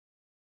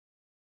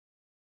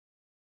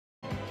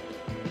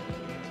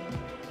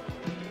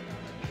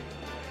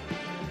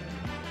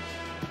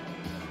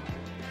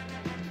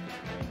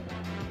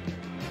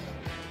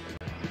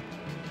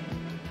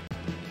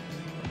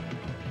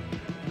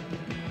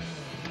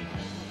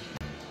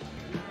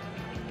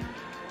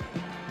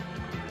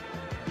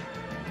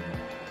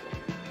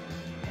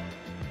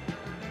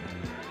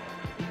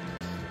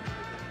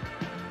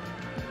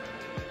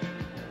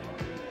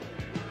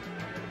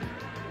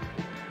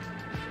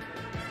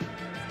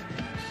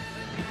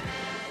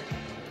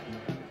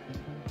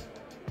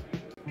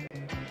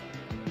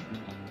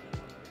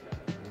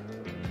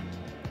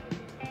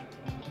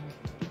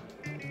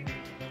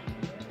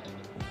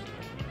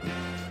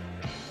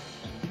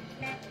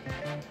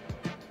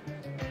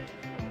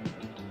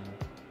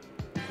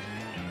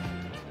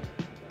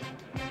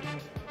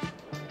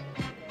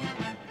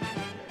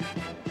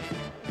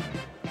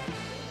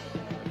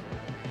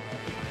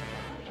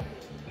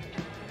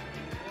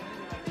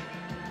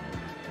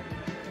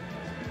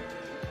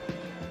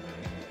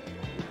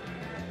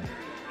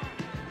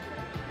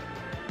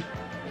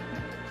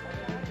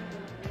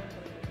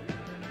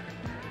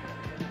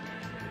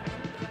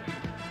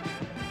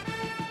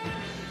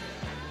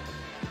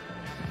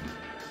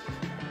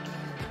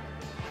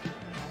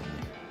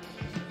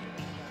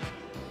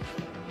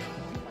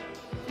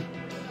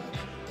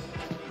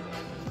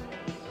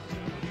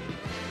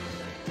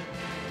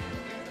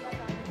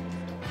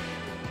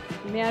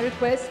May I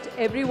request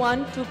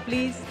everyone to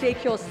please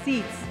take your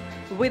seats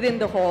within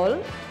the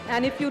hall.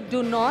 And if you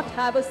do not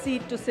have a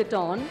seat to sit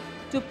on,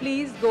 to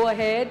please go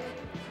ahead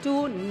to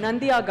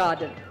Nandia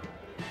Garden,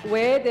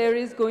 where there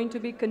is going to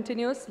be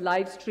continuous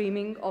live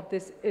streaming of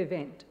this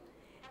event.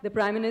 The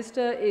Prime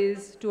Minister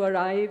is to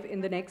arrive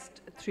in the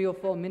next 3 or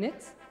 4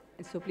 minutes,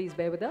 and so please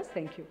bear with us.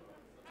 Thank you.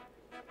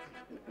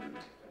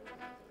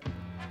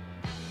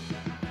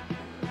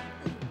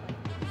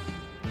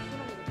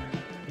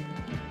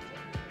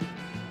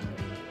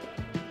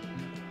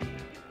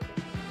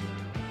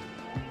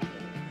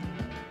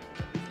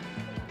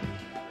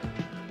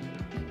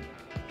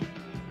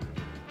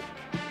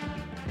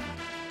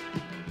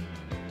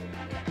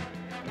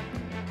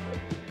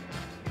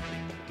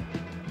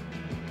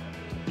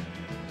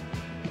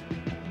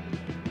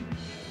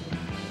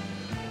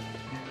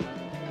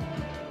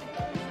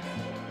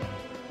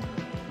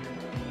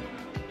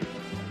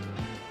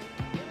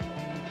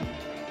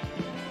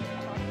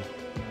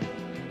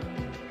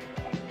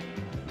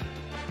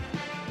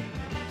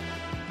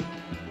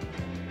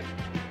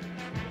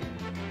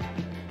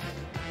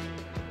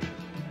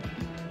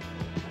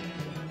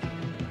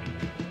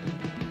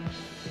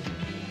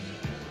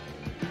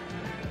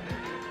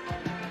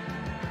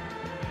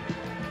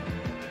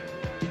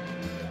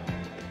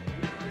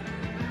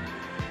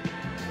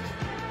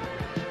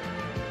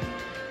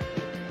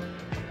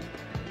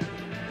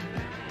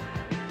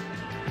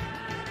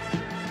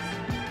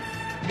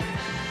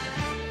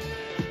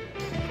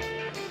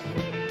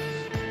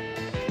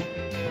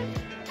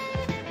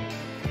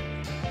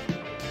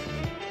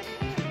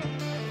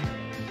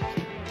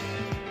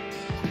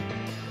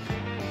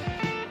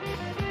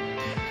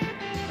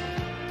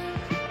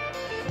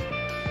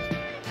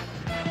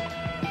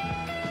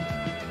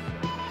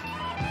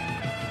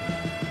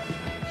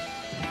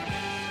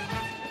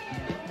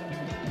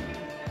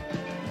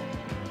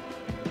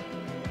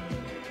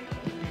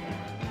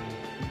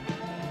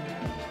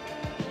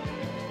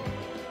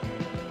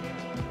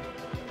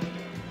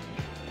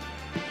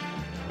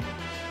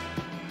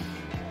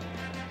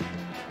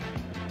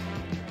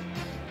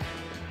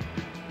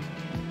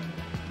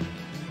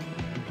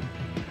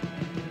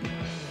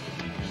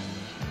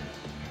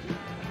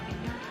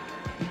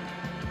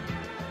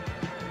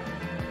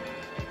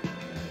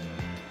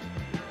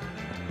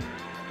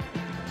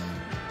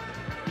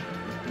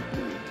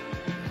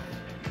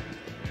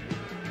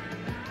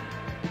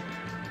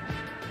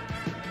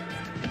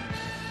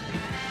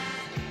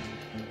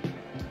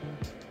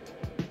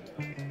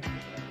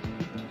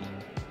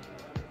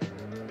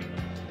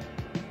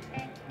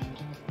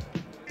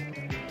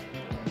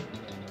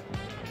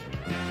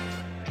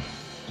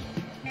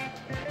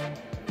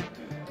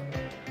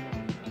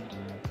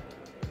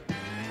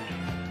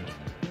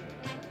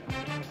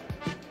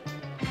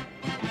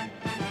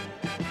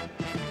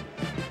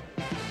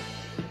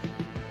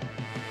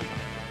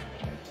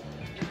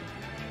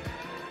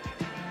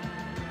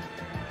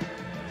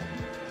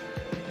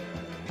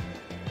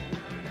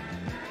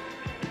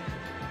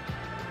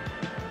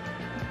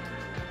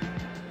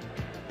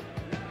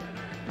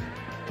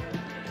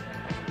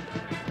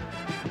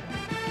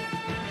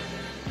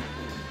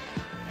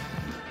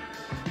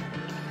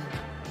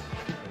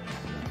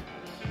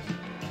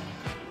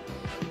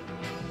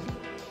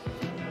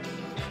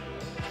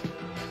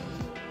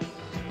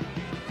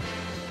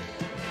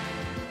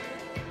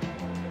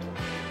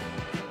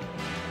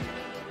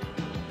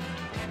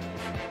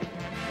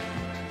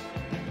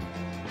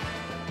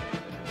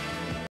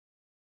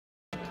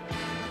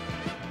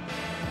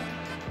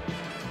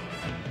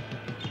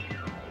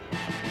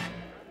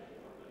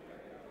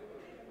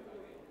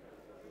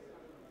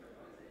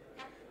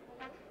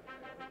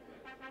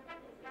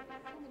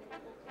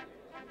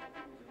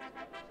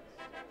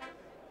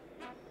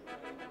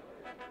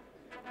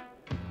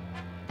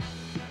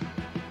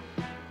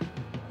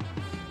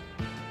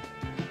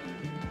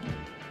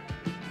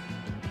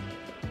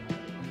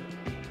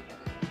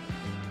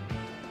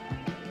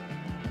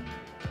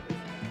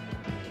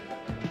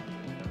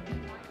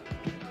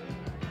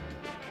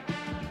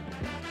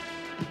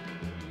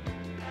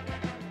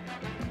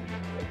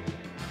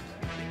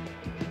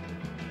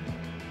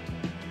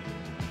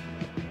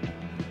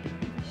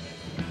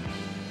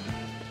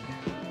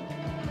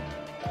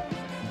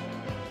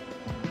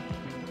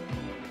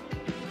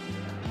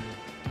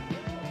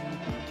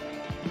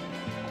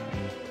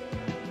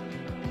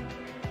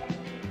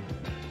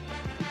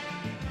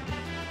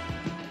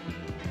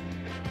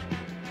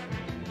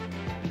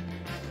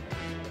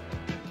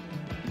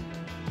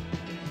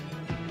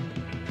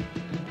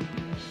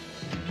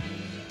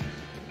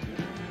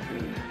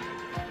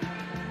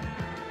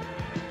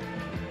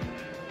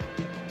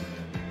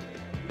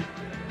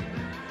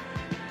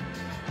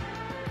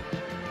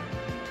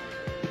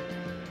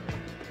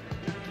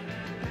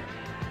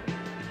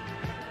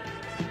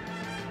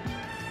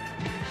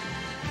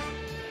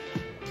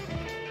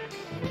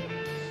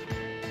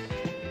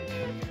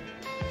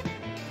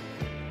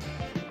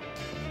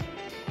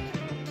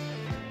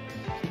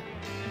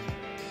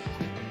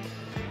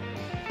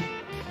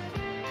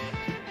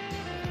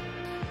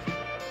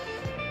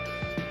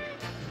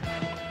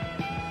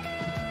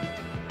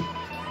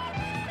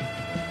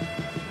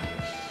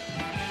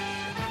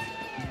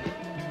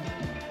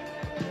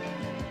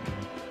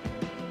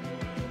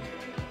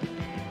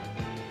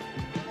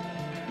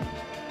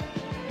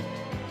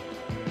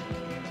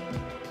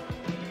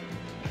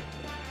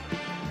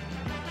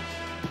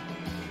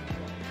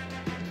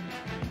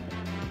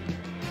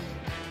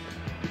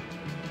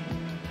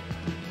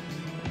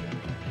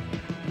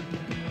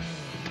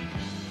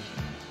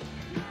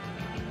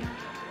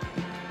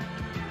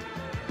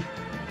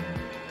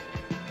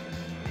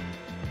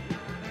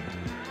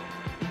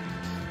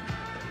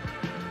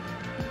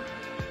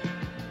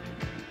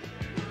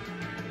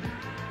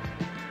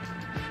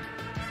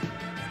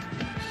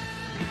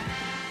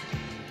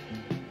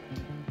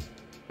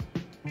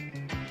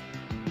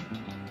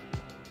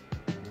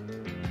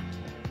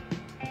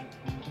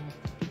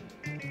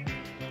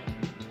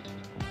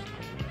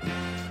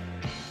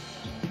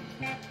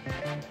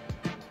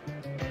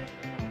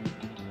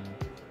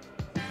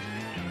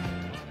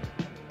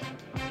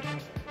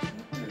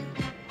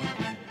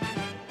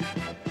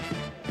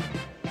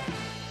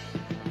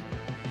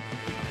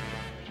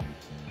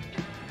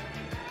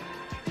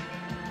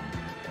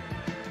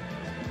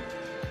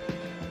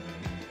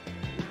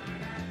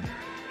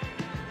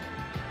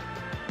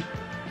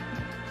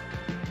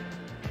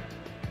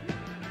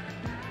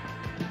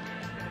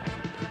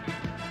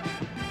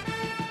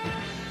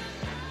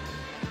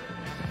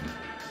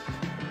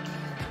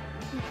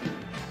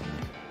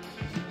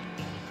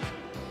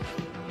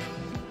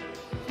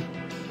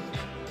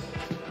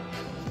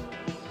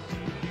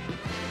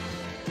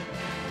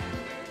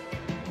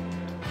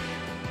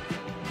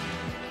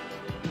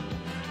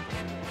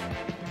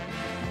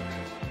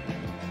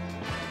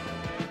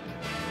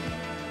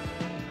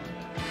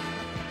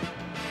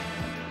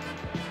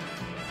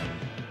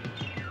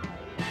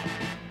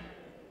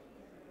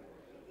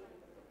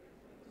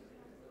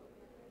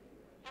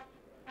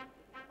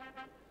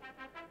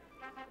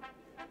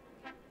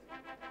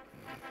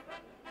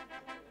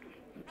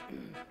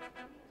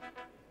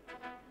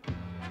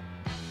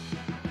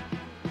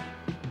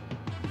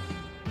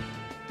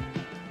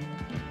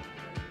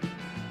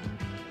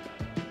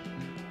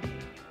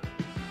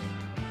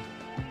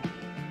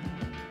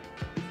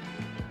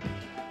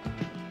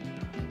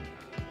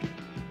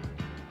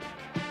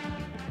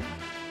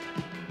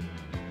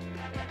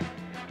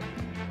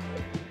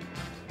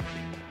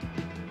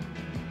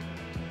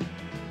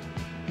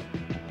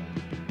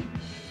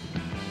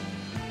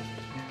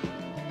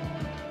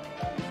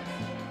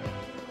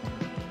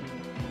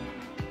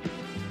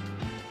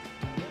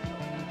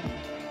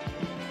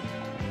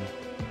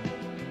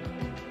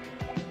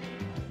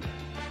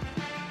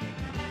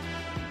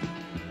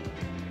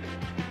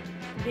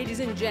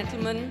 Ladies and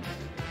gentlemen,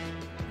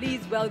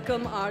 please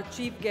welcome our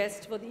chief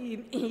guest for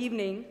the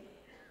evening,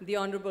 the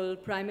Honorable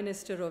Prime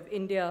Minister of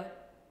India,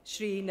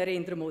 Shri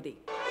Narendra Modi.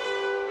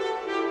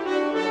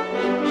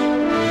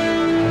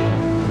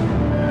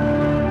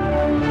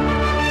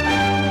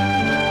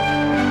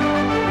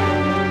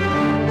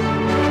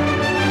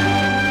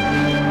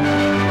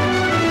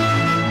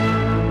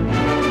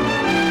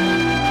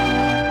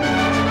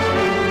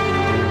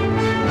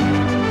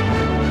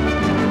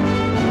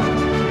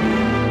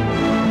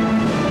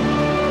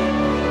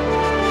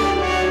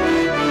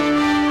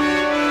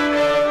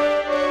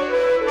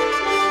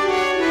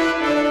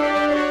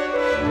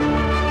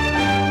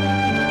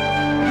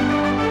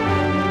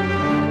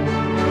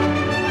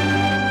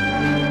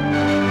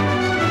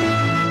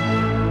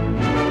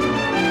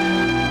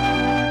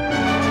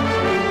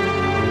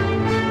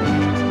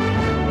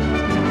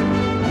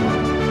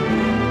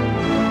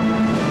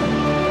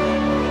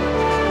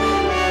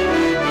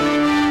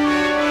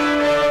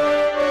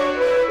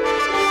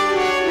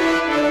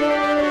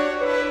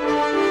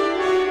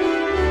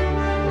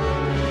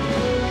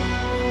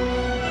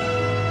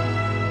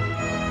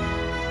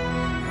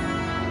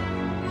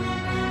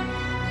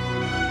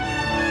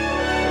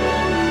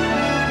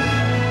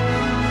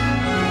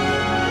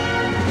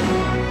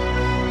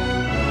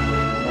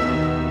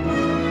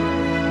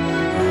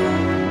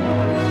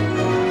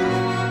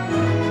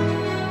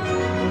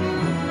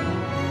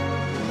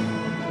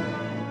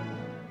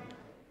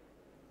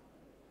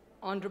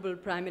 Honorable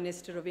Prime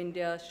Minister of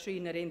India, Shri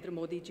Narendra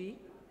Modi ji,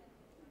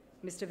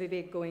 Mr.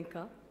 Vivek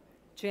Goenka,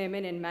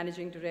 Chairman and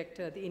Managing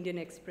Director of the Indian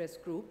Express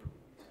Group,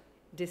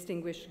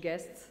 distinguished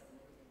guests,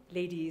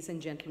 ladies and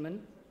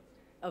gentlemen,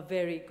 a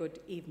very good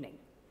evening.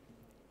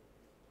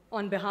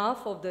 On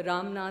behalf of the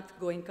Ramnath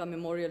Goenka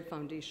Memorial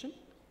Foundation,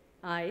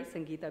 I,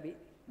 Sangeeta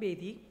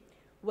Bedi,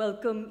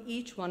 welcome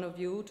each one of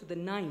you to the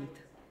 9th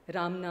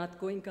Ramnath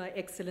Goenka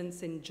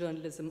Excellence in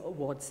Journalism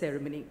Award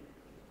ceremony.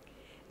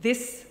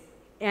 This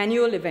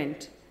annual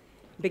event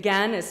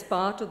began as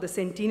part of the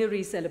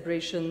centenary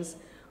celebrations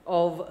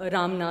of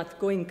Ramnath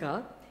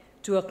Goenka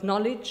to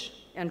acknowledge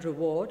and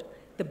reward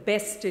the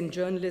best in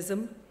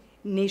journalism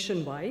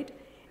nationwide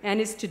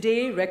and is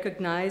today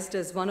recognized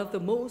as one of the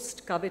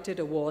most coveted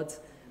awards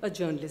a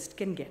journalist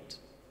can get.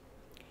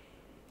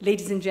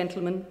 Ladies and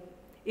gentlemen,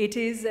 it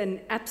is an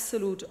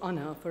absolute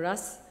honor for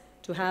us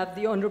to have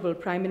the Honorable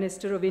Prime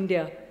Minister of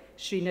India,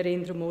 Shri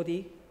Narendra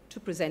Modi, to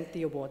present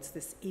the awards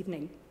this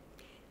evening.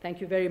 Thank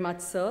you very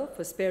much, sir,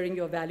 for sparing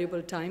your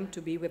valuable time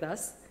to be with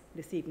us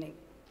this evening.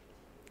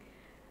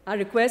 I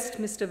request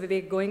Mr.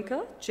 Vivek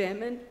Goenka,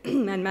 Chairman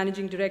and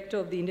Managing Director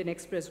of the Indian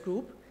Express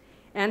Group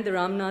and the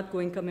Ramnath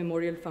Goenka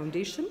Memorial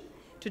Foundation,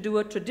 to do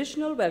a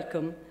traditional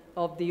welcome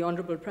of the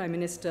Honorable Prime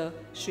Minister,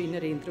 Shri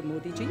Narendra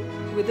Modi ji,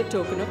 with a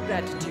token of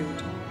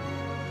gratitude.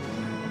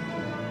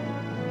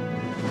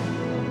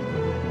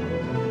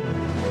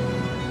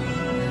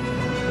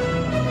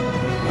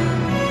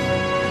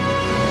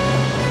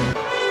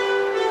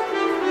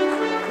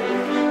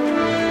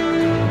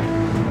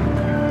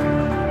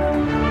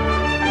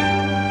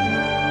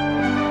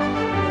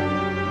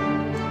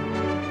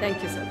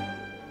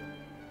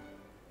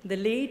 The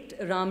late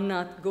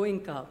Ramnath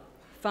Goenka,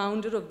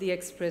 founder of the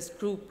Express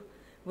Group,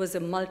 was a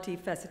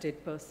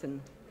multifaceted person.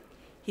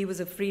 He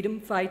was a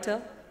freedom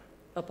fighter,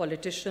 a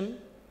politician,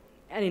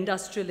 an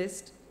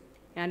industrialist,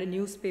 and a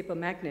newspaper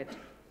magnate.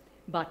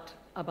 But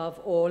above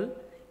all,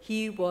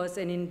 he was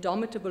an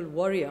indomitable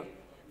warrior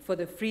for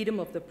the freedom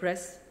of the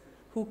press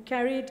who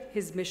carried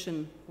his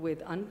mission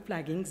with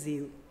unflagging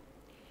zeal.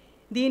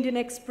 The Indian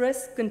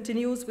Express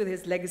continues with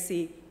his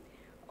legacy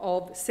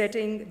of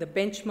setting the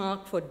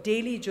benchmark for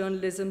daily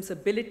journalism's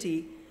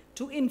ability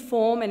to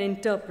inform and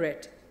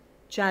interpret,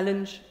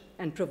 challenge,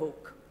 and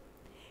provoke.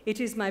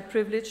 It is my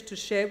privilege to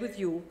share with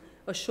you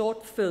a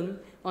short film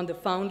on the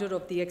founder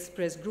of the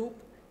Express Group,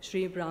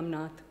 Shri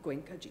Ramnath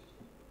Goenka ji.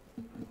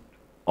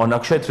 On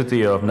Akshaya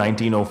Tritiya of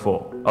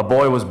 1904, a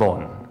boy was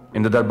born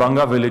in the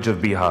Darbhanga village of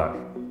Bihar,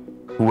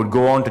 who would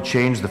go on to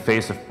change the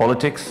face of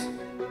politics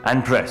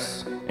and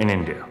press in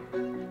India.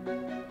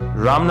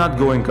 Ramnath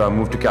Goenka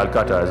moved to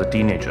Calcutta as a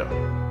teenager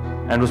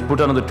and was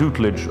put under the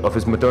tutelage of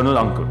his maternal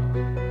uncle,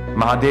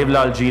 Mahadev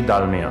Lalji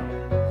Dalmia.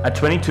 At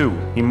 22,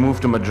 he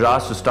moved to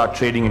Madras to start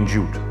trading in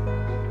jute,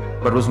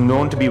 but was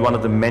known to be one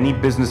of the many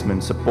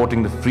businessmen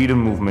supporting the freedom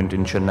movement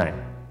in Chennai.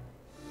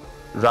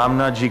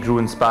 Ramnath ji grew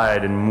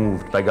inspired and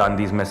moved by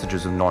Gandhi's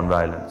messages of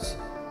non-violence.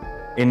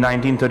 In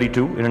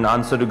 1932, in an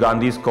answer to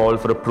Gandhi's call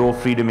for a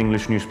pro-freedom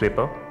English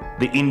newspaper,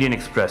 the Indian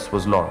Express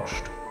was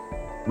launched,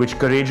 which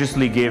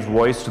courageously gave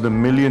voice to the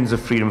millions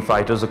of freedom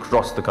fighters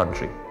across the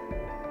country.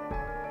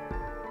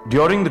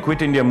 During the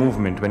Quit India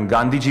movement, when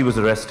Gandhiji was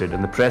arrested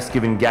and the press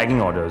given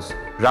gagging orders,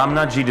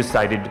 Ramnath ji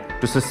decided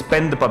to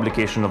suspend the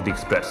publication of the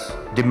Express,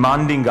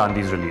 demanding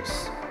Gandhi's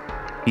release.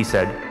 He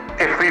said,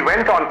 "If we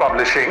went on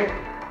publishing,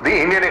 the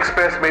Indian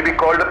Express may be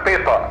called a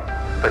paper,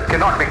 but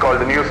cannot be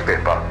called a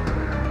newspaper.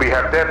 We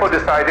have therefore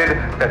decided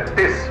that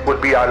this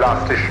would be our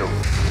last issue."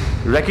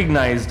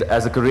 Recognized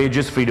as a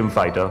courageous freedom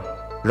fighter,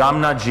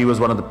 Ramnath ji was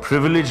one of the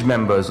privileged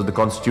members of the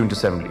Constituent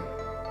Assembly.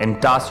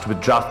 and tasked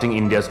with drafting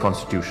India's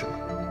constitution.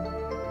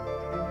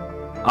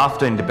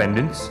 After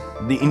independence,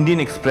 the Indian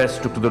Express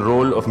took to the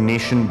role of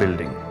nation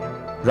building.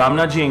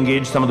 Ramnathji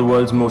engaged some of the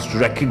world's most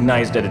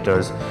recognized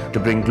editors to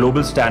bring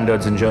global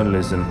standards in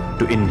journalism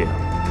to India.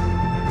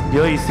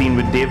 Here he is seen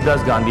with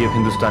Devdas Gandhi of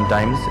Hindustan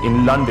Times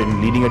in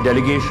London leading a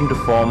delegation to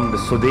form the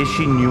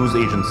Swadeshi News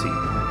Agency,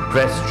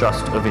 Press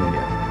Trust of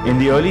India. In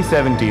the early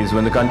 70s,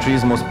 when the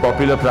country's most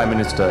popular Prime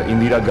Minister,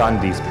 Indira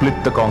Gandhi,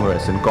 split the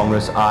Congress in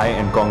Congress I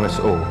and Congress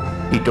O,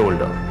 he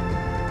told her,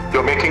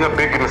 "You're making a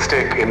big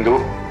mistake, Indu."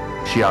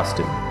 She asked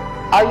him.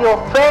 Are you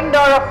a friend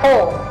or a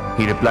foe?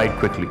 He replied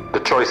quickly. The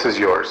choice is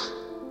yours.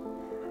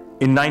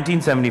 In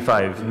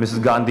 1975,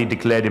 Mrs. Gandhi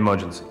declared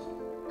emergency.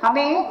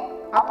 हमें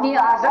अपनी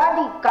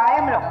आजादी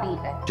कायम रखनी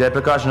है.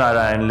 Jayaprakash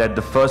Narayan led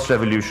the first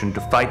revolution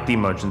to fight the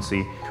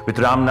emergency with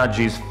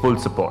Ramnathji's full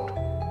support.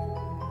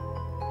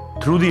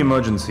 Through the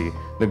emergency,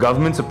 the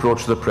government's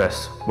approach to the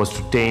press was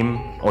to tame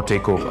or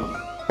take over.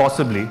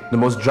 Possibly, the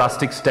most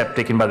drastic step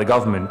taken by the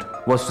government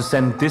was to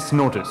send this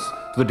notice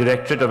to the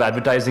Directorate of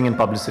Advertising and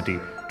Publicity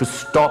to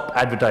stop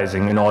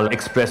advertising in all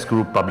Express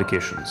Group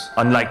publications.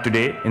 Unlike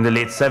today, in the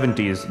late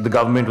 70s, the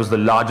government was the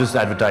largest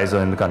advertiser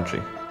in the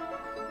country.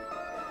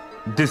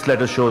 This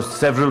letter shows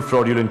several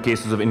fraudulent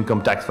cases of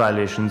income tax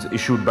violations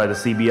issued by the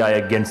CBI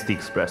against the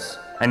Express.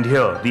 And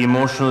here, the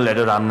emotional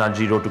letter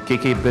Ramnathji wrote to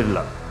KK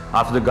Birla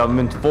after the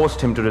government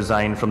forced him to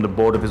resign from the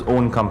board of his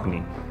own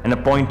company and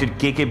appointed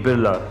KK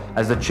Birla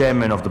as the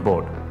chairman of the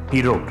board.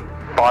 He wrote,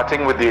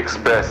 "Parting with the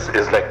Express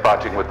is like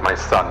parting with my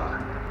son.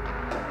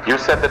 You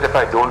said that if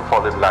I don't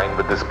fall in line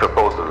with this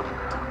proposal,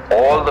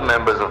 all the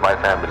members of my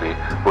family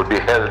would be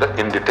held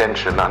in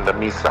detention under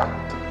MISA."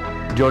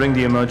 During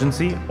the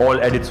emergency,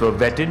 all edits were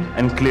vetted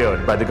and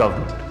cleared by the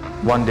government.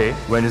 One day,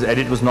 when his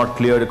edit was not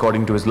cleared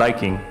according to his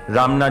liking,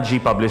 Ramnathji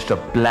published a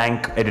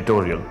blank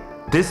editorial.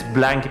 This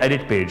blank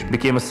edit page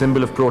became a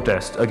symbol of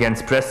protest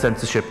against press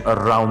censorship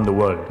around the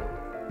world.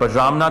 But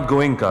Ramnath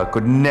Goenka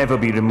could never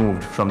be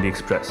removed from the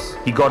Express.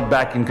 He got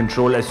back in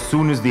control as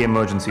soon as the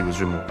emergency was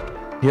removed.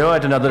 Here,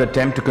 at another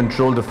attempt to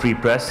control the free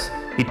press,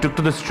 he took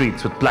to the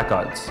streets with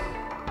placards.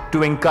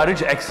 To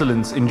encourage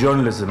excellence in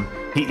journalism,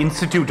 he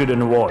instituted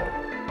an award.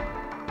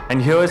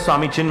 And here is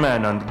Swami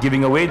Chinmayanand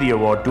giving away the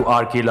award to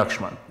R.K.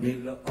 Lakshman.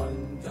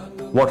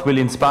 What will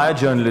inspire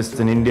journalists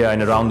in India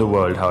and around the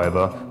world,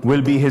 however,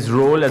 will be his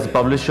role as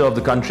publisher of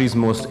the country's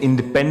most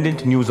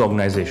independent news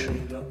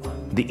organization,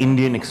 the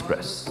Indian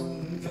Express.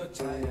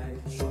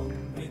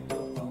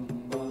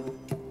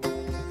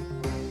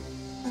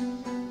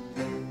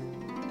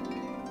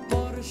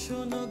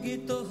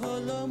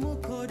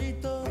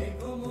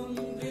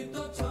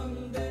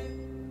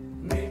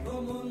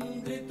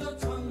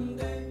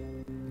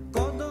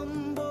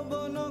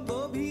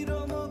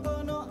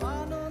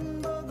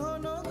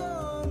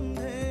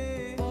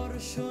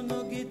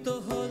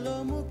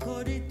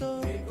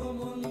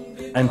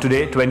 And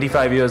today,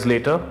 25 years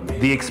later,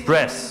 the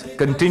Express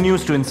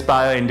continues to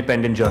inspire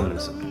independent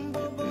journalism.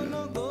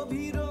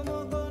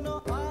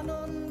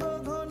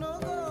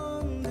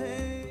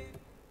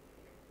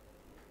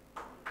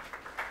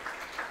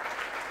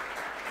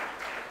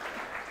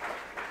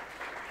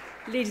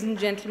 Ladies and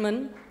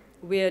gentlemen,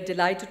 we are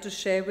delighted to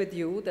share with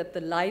you that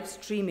the live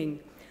streaming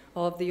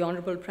of the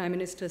Honorable Prime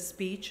Minister's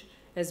speech,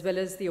 as well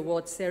as the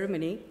award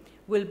ceremony,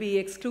 will be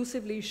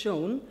exclusively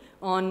shown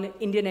on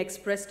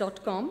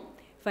indianexpress.com,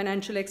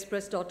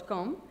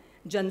 financialexpress.com,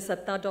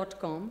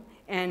 jansatta.com,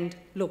 and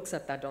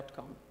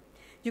loksatta.com.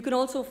 You can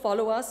also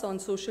follow us on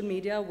social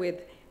media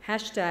with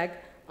hashtag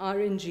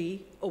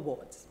RNG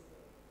Awards.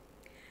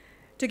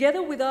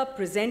 Together with our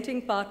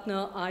presenting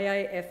partner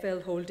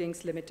IIFL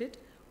Holdings Limited,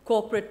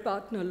 corporate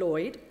partner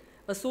Lloyd,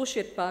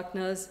 associate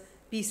partners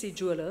PC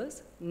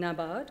Jewelers,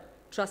 NABARD,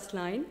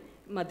 Trustline,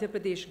 Madhya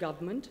Pradesh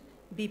Government,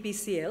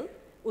 BPCL,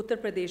 Uttar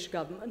Pradesh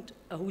Government,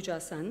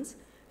 Ahuja Sons,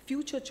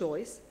 Future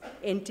Choice,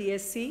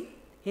 NTSC,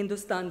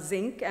 Hindustan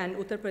Zinc and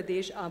Uttar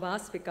Pradesh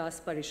Awas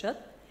Vikas Parishad,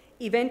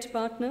 event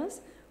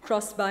partners,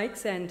 Cross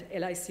Bikes and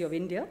LIC of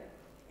India,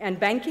 and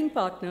banking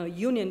partner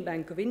Union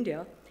Bank of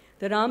India,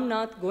 the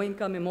Ramnath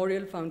Goenka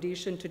Memorial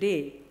Foundation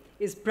today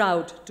is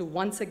proud to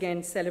once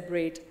again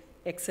celebrate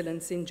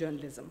excellence in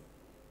journalism.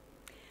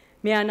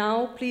 May I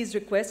now please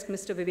request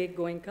Mr. Vivek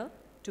Goenka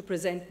to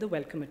present the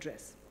welcome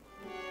address.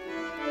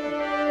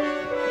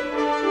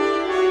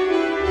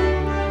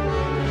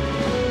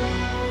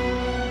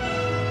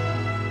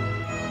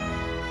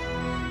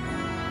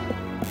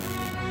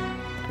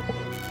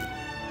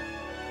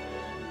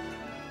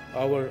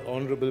 Our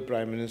Honorable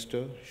Prime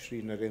Minister,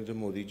 Shri Narendra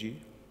Modi ji,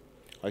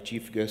 our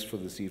chief guest for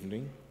this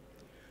evening,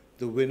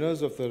 the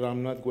winners of the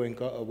Ramnath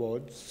Goenka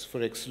Awards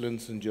for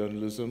Excellence in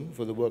Journalism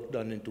for the work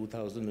done in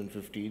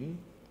 2015,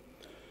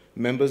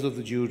 members of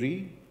the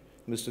jury,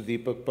 Mr.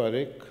 Deepak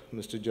Parekh,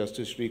 Mr.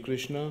 Justice Sri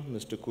Krishna,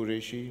 Mr.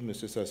 Qureshi,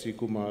 Mr. Sasi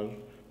Kumar,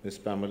 Ms.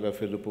 Pamela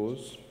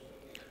Philippos,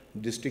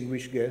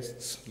 distinguished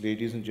guests,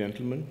 ladies and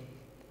gentlemen,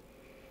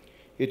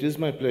 it is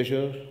my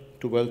pleasure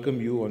to welcome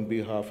you on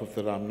behalf of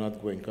the Ramnath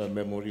Goenka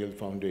Memorial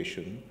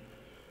Foundation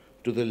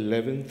to the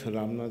 11th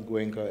Ramnath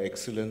Goenka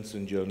Excellence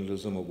in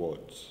Journalism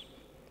Awards.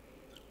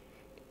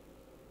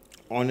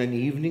 On an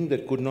evening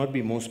that could not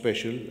be more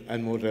special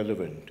and more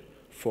relevant,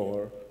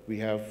 for we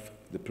have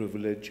the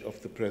privilege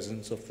of the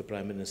presence of the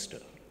Prime Minister.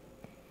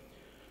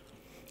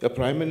 A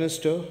Prime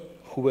Minister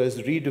who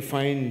has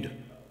redefined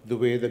the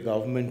way the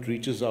government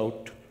reaches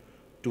out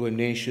to a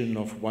nation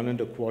of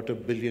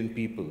 1.25 billion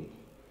people,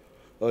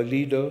 a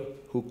leader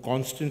who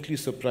constantly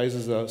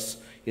surprises us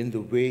in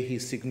the way he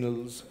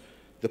signals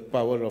the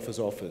power of his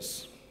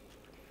office.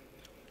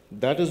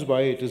 That is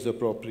why it is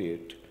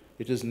appropriate.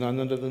 It is none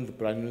other than the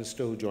Prime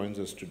Minister who joins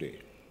us today.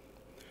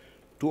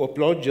 To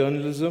applaud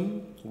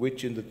journalism,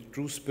 which in the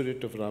true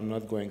spirit of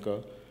Ramnath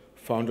Goenka,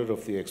 founder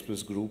of the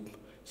Express Group,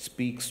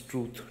 speaks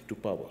truth to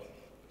power.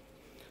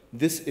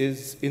 This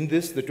is, in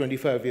this, the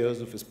 25 years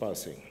of his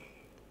passing.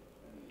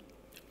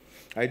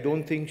 I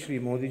don't think Shri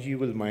Modi ji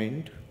will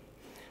mind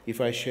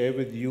if I share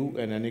with you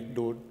an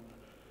anecdote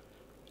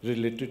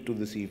related to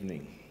this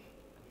evening.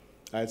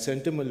 I had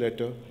sent him a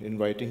letter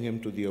inviting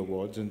him to the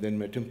awards and then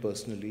met him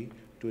personally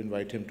to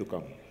invite him to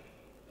come.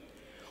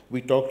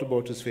 We talked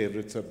about his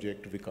favorite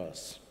subject,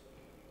 Vikas.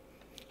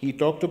 He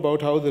talked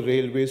about how the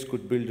railways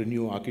could build a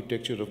new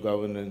architecture of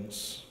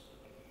governance,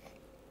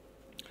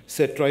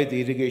 set right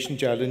the irrigation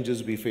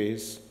challenges we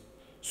face,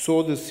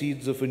 sow the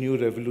seeds of a new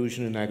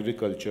revolution in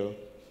agriculture,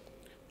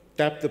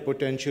 tap the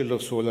potential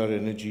of solar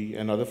energy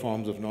and other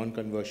forms of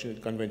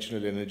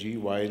non-conventional energy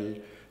while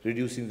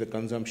reducing the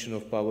consumption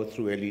of power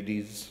through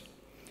LEDs,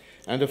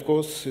 and of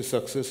course, his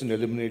success in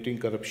eliminating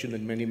corruption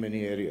in many,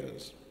 many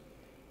areas.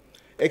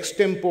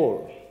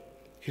 Extempore,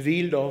 he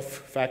reeled off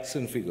facts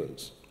and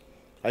figures.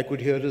 I could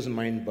hear his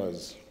mind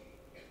buzz.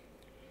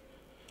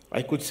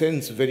 I could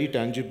sense very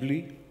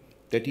tangibly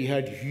that he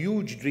had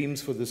huge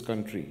dreams for this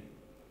country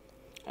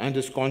and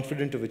is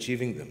confident of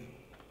achieving them,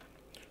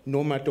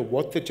 no matter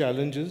what the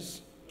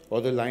challenges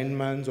or the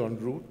lineman's en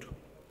route,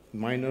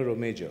 minor or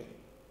major.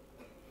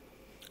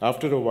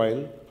 After a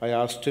while, I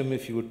asked him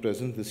if he would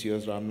present this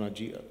year's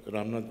Ramnath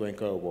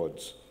Goenka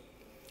Awards.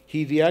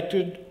 He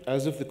reacted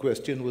as if the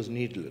question was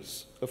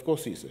needless. Of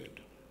course, he said.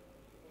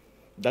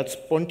 That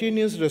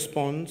spontaneous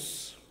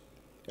response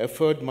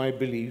affirmed my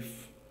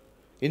belief,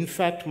 in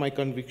fact, my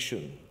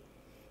conviction,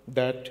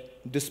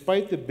 that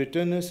despite the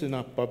bitterness in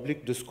our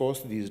public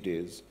discourse these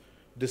days,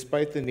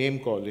 despite the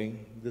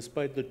name-calling,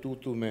 despite the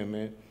tu-tu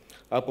me-me,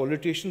 our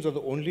politicians are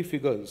the only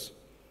figures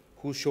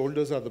whose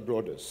shoulders are the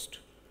broadest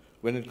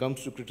when it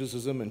comes to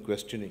criticism and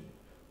questioning,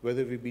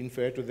 whether we've been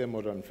fair to them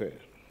or unfair.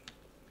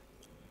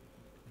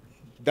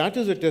 That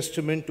is a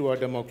testament to our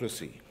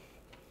democracy,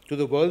 to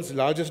the world's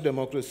largest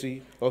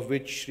democracy, of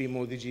which Shri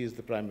Modi ji is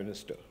the Prime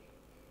Minister,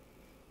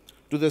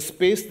 to the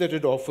space that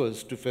it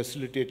offers to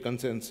facilitate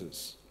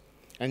consensus,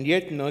 and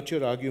yet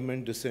nurture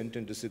argument, dissent,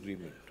 and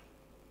disagreement.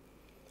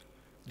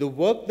 The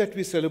work that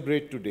we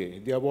celebrate today,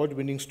 the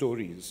award-winning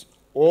stories,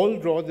 all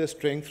draw their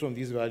strength from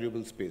these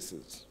valuable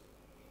spaces.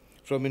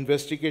 From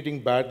investigating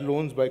bad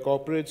loans by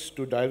corporates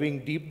to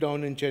diving deep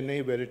down in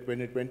Chennai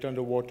when it went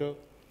underwater,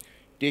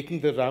 taking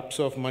the raps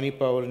of money,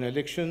 power, and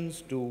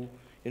elections, to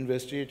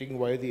investigating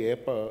why the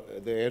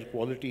air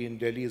quality in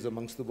Delhi is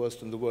amongst the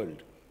worst in the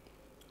world.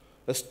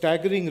 A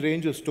staggering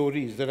range of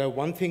stories that have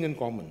one thing in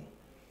common.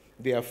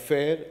 They are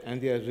fair and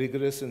they are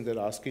rigorous in their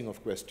asking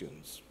of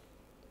questions.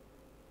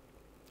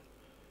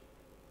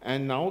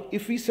 And now,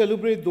 if we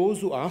celebrate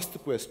those who ask the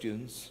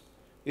questions,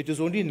 it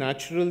is only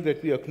natural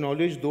that we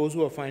acknowledge those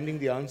who are finding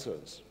the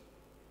answers.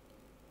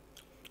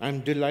 I'm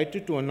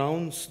delighted to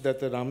announce that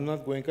the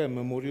Ramnath Goenka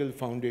Memorial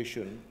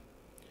Foundation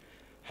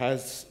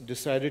has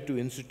decided to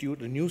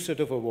institute a new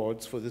set of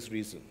awards for this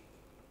reason.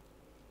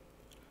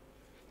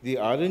 The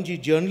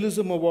RNG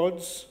Journalism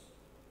Awards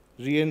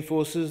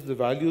reinforces the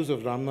values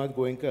of Ramnath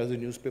Goenka as a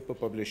newspaper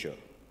publisher.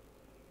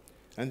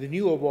 And the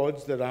new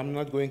awards, the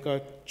Ramnath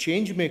Goenka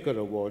Changemaker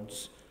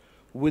Awards,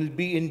 will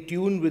be in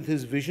tune with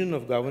his vision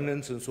of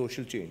governance and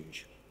social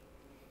change.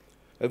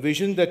 A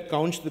vision that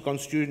counts the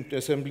Constituent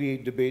Assembly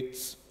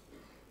debates,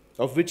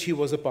 of which he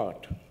was a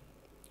part,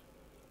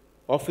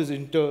 of his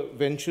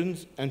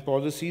interventions and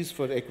policies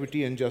for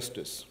equity and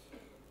justice.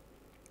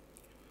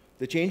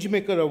 The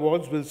Changemaker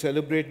Awards will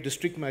celebrate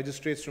district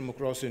magistrates from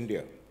across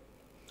India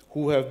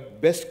who have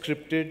best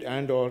scripted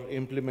and/or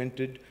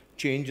implemented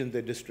change in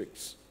their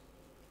districts.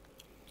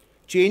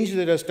 Change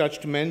that has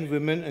touched men,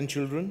 women, and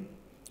children,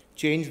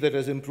 change that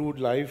has improved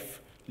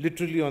life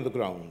literally on the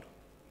ground,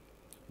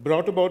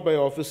 brought about by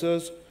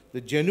officers,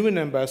 the genuine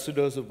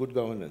ambassadors of good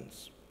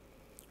governance.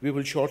 We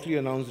will shortly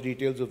announce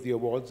details of the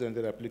awards and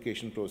their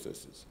application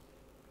processes.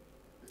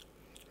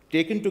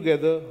 Taken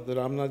together, the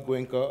Ramnath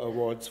Goenka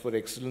Awards for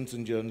Excellence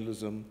in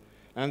Journalism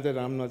and the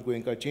Ramnath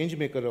Goenka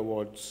Changemaker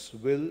Awards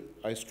will,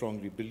 I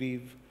strongly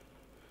believe,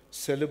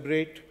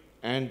 celebrate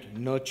and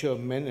nurture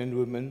men and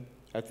women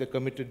at their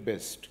committed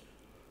best,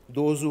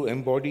 those who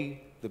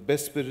embody the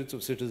best spirits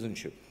of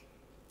citizenship.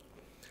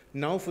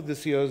 Now for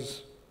this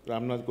year's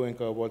Ramnath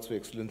Goenka Awards for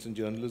Excellence in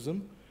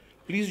Journalism,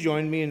 please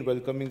join me in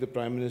welcoming the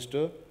Prime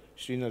Minister,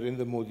 Shri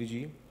Narendra Modi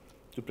ji,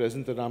 to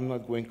present the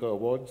Ramnath Goenka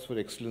Awards for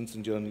Excellence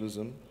in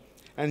Journalism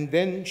and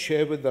then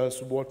share with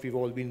us what we've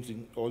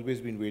always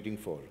been waiting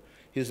for.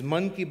 His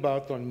Man Ki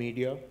Baat on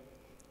media,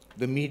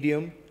 the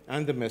medium,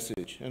 and the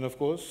message. And of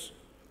course,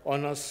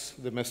 on us,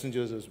 the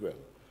messengers as well.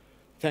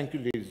 Thank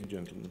you, ladies and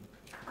gentlemen.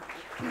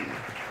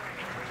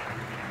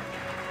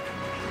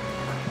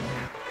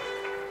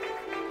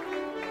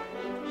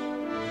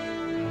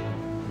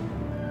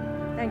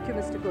 Thank you,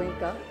 Mr.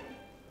 Goenka.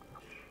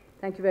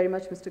 Thank you very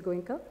much, Mr.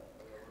 Goenka.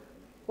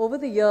 Over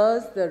the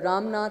years, the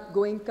Ramnath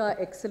Goenka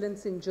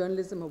Excellence in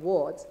Journalism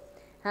Awards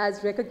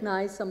has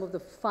recognized some of the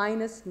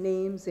finest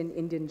names in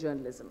Indian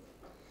journalism.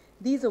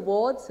 These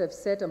awards have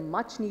set a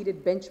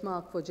much-needed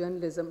benchmark for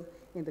journalism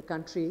in the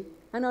country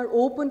and are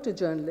open to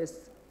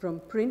journalists from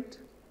print,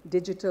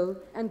 digital,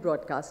 and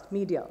broadcast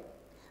media.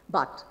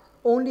 But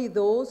only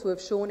those who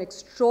have shown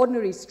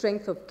extraordinary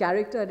strength of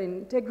character and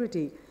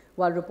integrity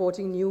while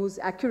reporting news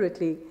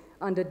accurately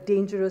under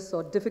dangerous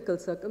or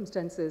difficult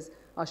circumstances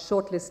are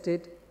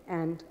shortlisted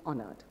and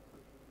honored.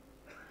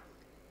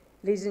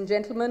 Ladies and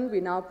gentlemen, we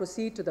now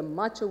proceed to the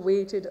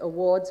much-awaited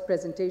awards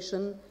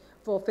presentation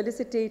for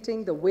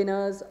felicitating the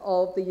winners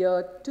of the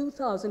year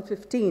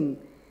 2015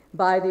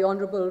 by the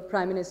Honorable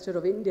Prime Minister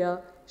of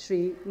India,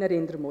 Shri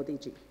Narendra Modi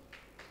ji.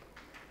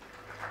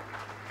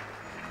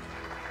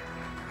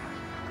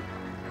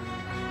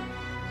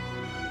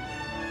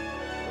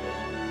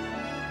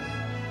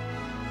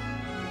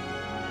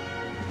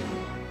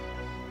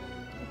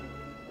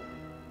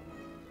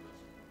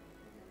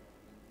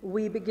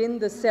 We begin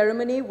the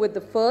ceremony with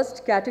the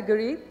first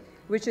category,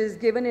 which is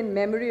given in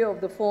memory of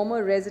the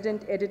former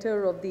resident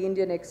editor of the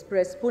Indian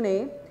Express,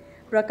 Pune,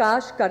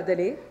 Prakash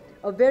Kardale,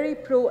 a very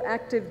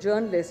proactive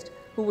journalist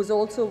who was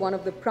also one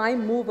of the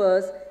prime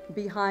movers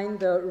behind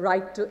the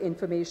Right to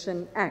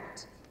Information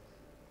Act.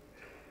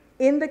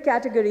 In the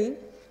category,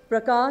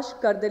 Prakash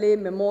Kardale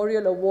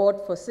Memorial Award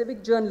for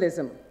Civic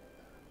Journalism,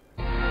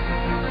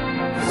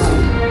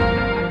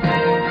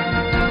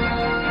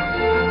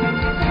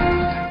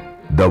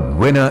 the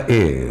winner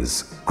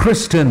is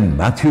Kristen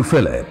Matthew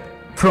Phillip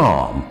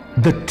from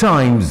The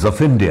Times of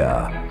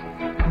India.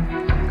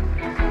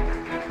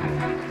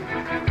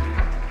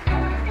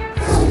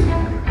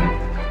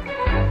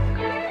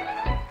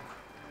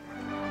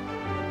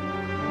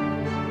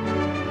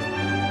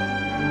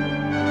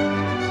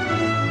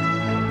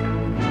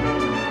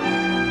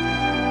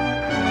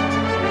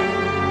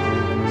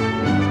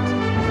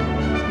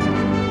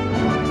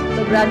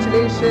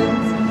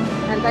 Congratulations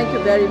and thank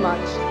you very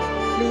much.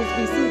 Please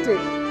be seated.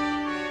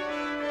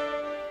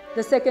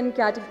 The second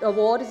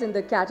award is in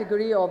the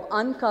category of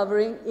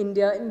Uncovering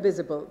India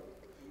Invisible.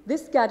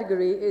 This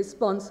category is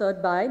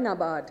sponsored by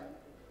NABARD.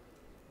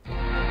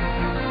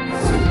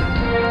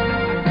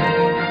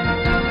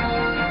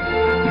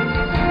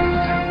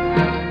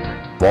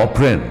 For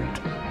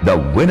print, the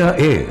winner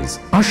is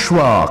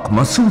Ashwaq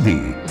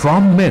Masoodi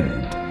from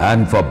Mint.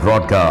 And for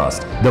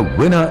broadcast, the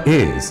winner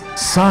is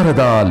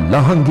Sarada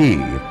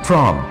Lahangir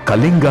from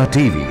Kalinga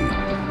TV.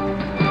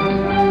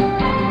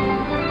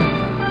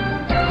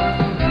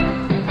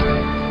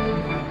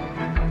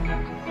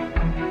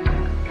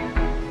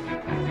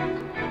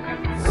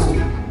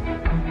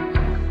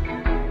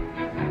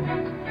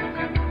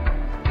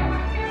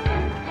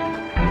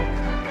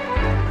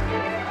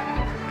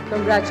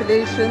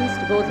 Congratulations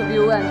to both of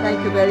you and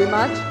thank you very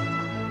much.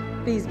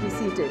 Please be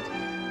seated.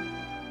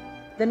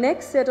 The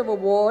next set of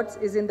awards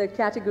is in the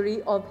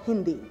category of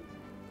Hindi.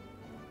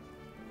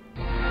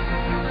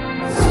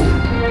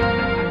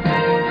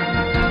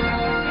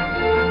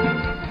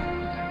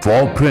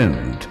 For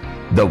print,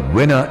 the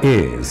winner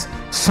is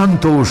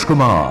Santosh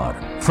Kumar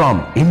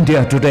from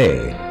India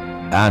Today.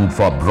 And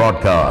for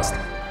broadcast,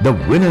 the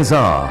winners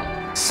are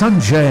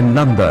Sanjay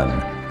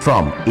Nandan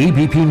from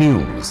ABP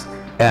News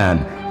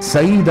and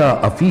Saida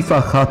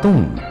Afifa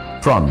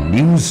Khatun from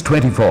News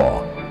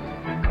 24.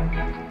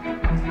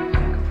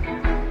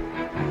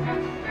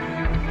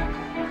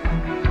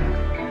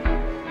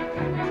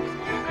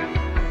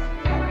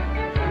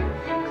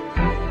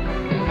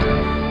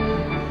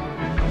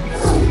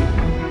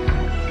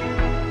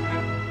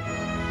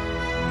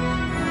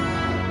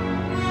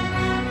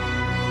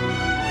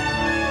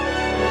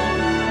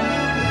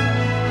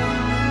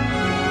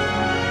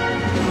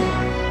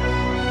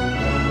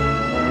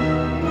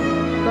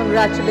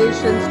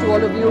 Congratulations to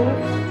all of you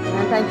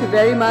and thank you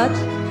very much.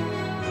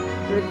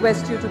 I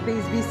request you to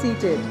please be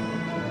seated.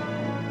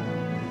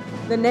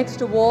 The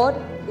next award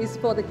is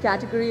for the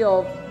category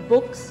of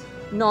Books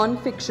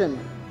Non-Fiction.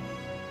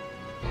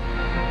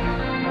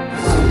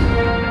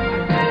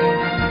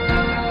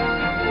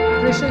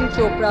 Krishan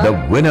Chopra.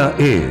 The winner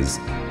is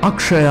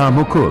Akshaya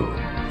Mukul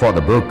for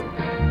the book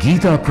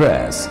Gita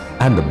Press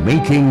and the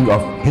Making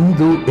of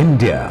Hindu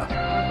India.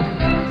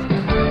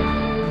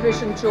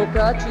 Krishan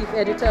Chopra, Chief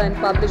Editor and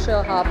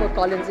Publisher,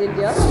 HarperCollins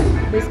India,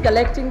 is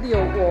collecting the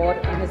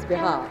award on his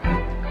behalf.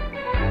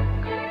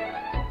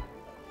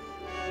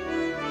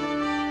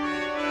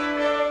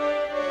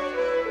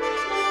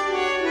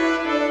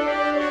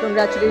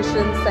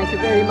 Congratulations, thank you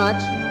very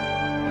much.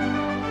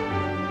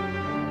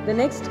 The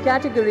next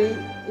category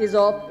is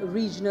of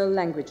regional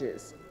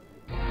languages.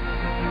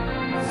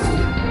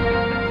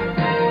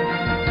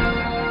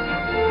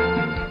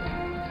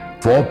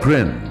 For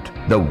print,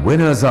 the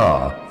winners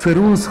are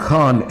Feroz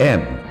Khan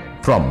M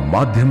from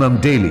Madhyamam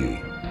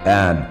Daily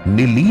and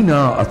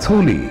Nilina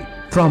Atholi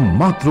from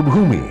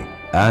Matrubhumi.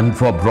 And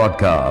for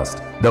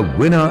broadcast, the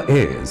winner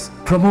is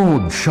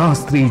Pramod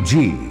Shastri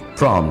Ji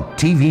from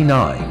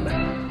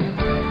TV9.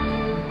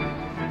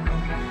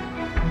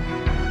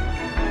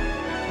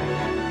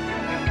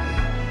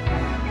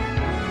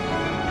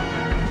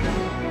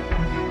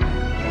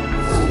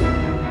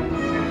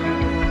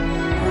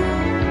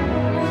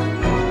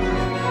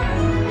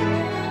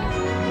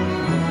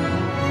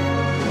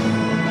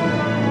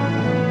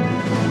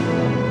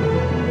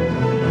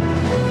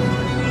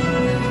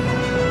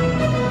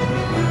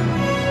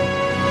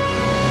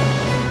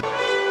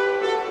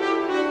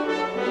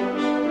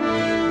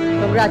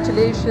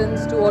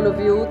 Congratulations to all of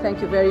you. Thank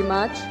you very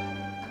much.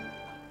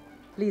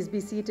 Please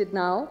be seated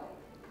now.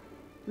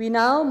 We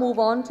now move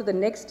on to the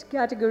next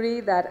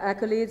category that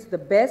accolades the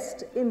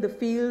best in the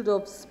field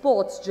of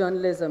sports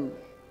journalism.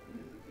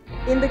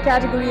 In the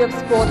category of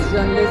sports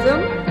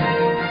journalism,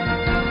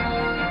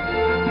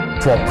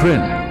 for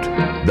print,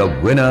 the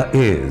winner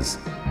is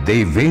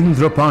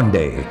Devendra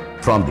Pandey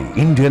from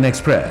the Indian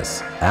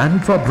Express.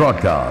 And for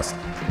broadcast,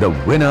 the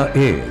winner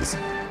is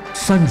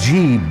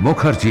Sanjeev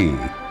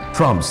Mukherjee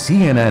from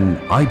CNN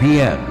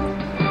IBN.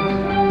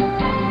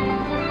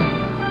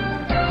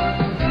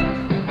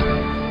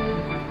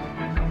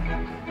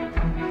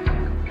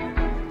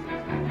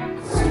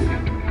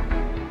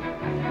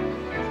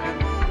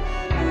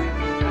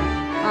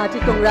 Hearty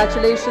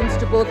congratulations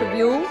to both of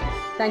you.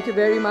 Thank you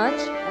very much,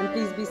 and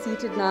please be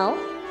seated now.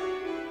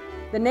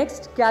 The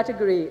next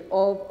category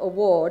of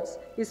awards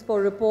is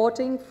for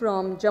reporting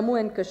from Jammu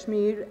and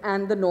Kashmir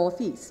and the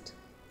Northeast.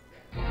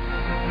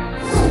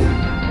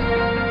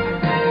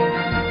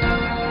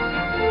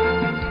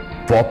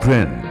 For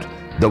print,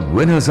 the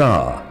winners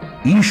are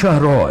Isha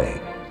Roy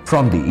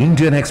from the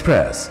Indian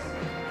Express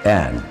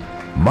and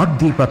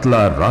Magdi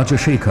Patla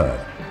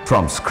Rajashekhar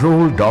from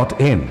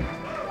Scroll.in.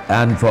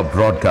 And for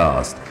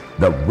broadcast,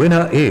 the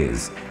winner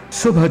is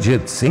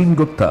Subhajit Singh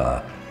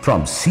Gupta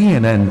from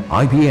CNN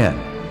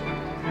IBN.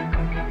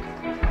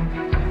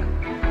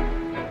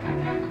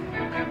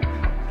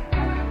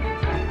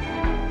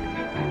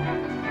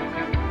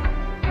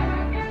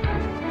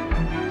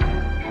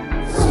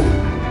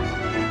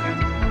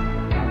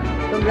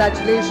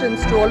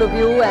 Congratulations to all of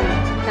you, and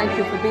thank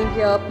you for being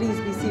here. Please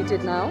be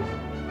seated now.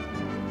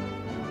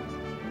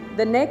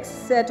 The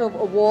next set of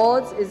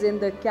awards is in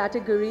the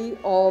category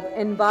of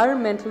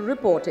environmental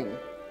reporting.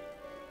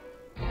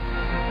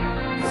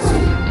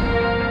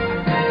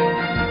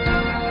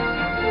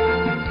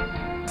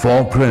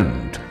 For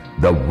print,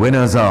 the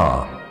winners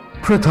are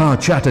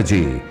Pritha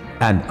Chatterjee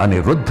and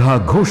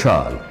Aniruddha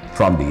Ghoshal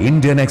from the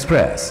Indian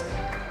Express.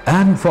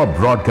 And for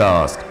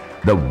broadcast,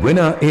 the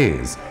winner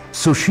is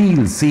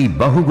Sushil C.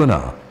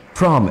 Bahuguna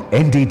from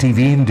NDTV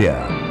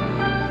India.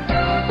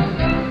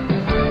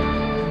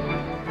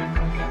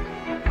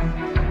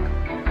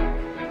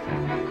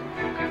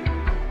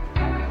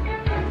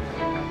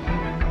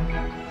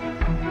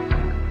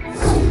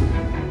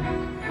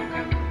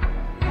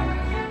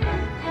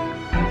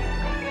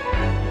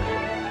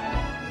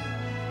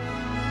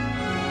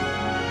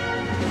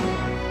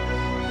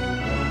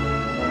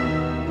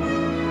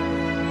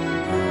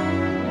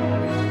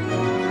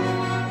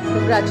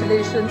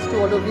 Congratulations to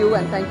all of you,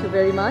 and thank you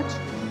very much.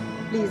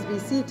 Please be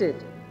seated.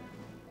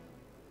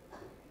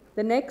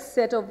 The next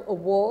set of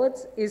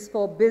awards is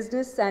for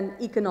business and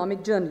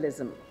economic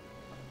journalism.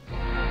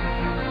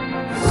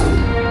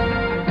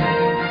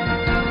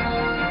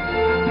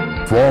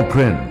 For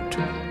print,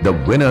 the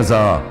winners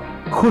are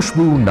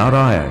Khushbu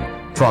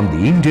Narayan from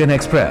the Indian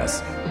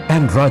Express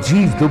and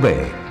Rajiv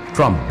Dubey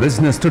from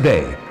Business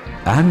Today.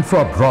 And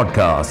for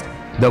broadcast,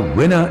 the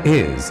winner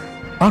is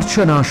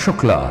Archana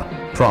Shukla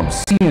from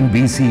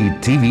CNBC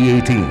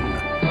TV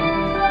 18.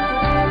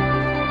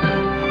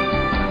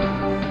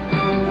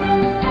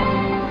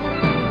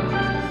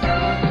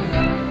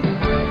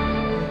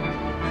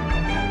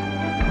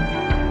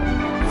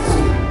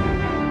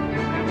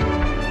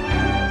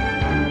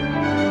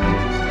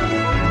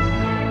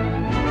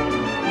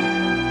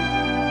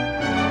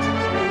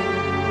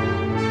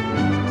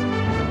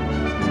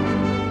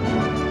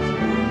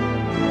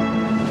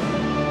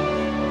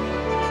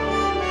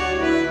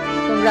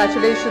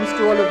 Congratulations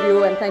to all of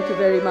you, and thank you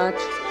very much.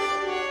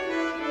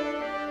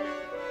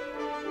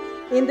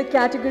 In the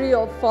category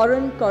of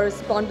foreign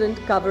correspondent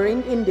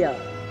covering India.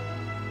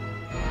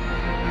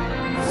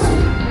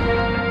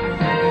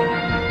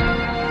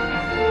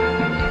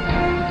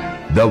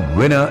 The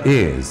winner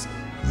is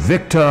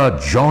Victor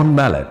John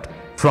Mallet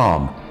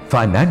from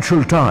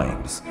Financial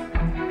Times.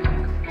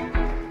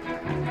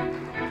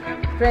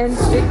 Friends,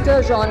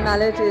 Victor John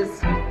Mallet is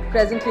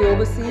presently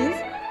overseas.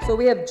 So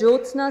we have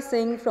Jyotsna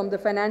Singh from the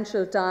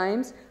Financial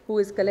Times, who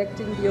is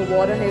collecting the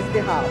award on his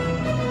behalf.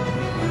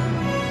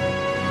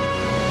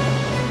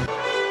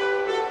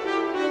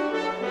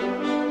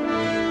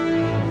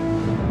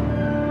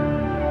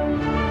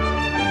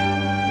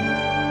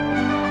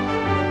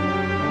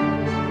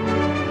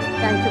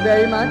 Thank you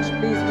very much.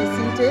 Please be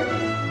seated.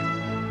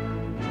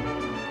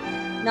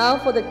 Now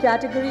for the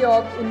category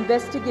of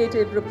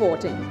investigative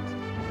reporting.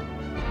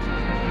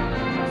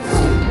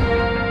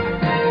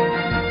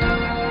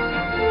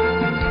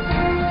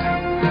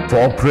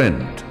 For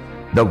print,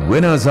 the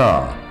winners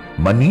are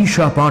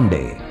Manisha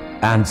Pandey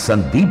and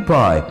Sandeep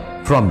Pai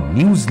from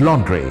News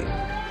Laundry.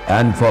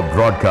 And for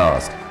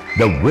broadcast,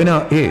 the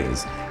winner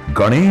is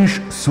Ganesh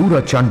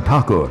Surachand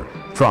Thakur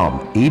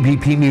from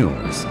ABP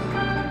News.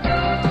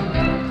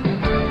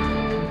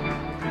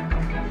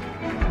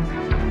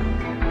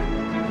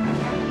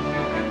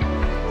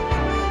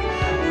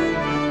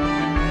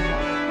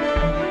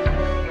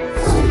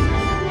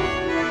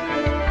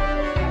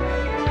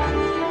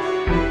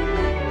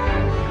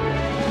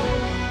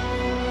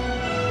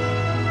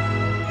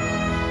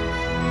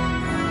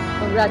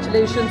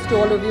 Congratulations to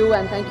all of you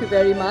and thank you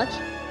very much.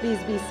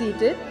 Please be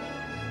seated.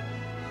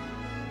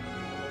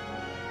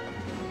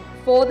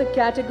 For the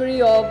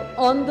category of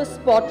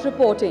on-the-spot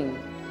reporting.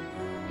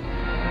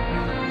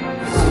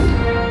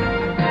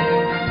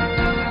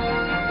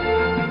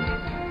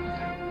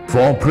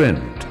 For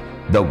print,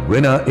 the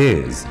winner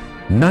is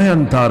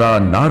Nayantara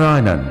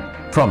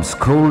Narayanan from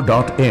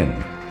Scroll.in.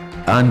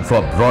 And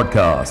for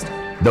broadcast,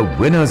 the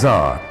winners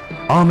are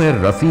Amir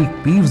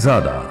Rafiq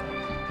Pirzada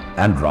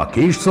and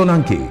Rakesh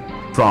Solanki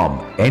from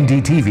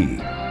NDTV.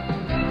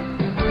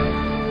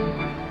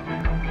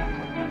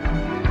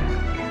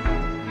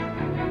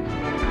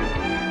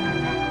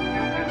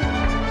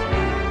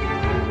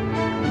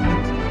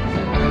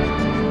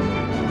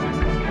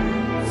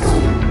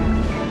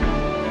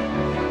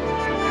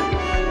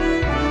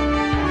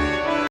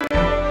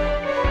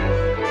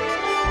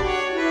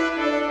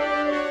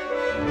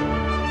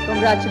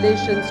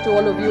 Congratulations to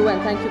all of you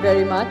and thank you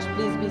very much.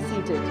 Please be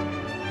seated.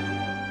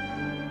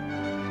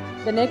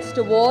 The next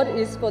award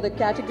is for the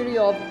category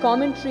of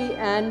commentary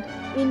and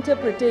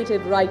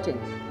interpretative writing.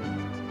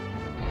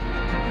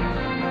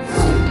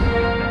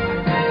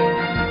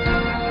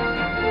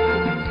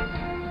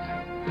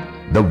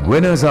 The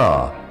winners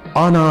are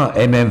Anna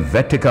M.M.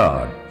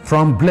 Vettikar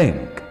from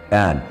Blink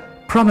and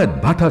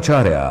Pramit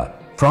Bhattacharya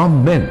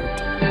from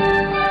Mint.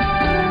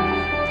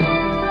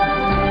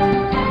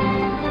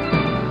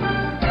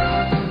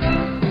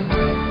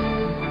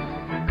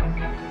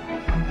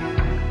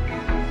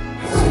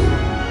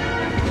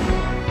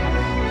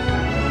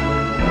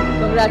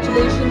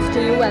 Congratulations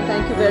to you and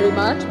thank you very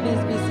much.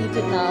 Please be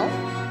seated now.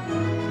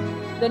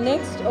 The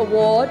next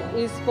award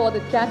is for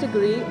the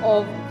category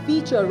of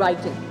feature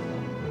writing.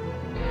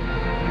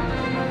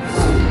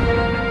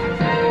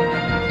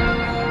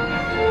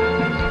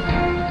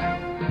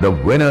 The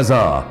winners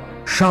are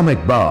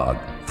Shamik Bagh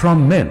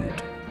from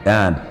Mint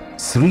and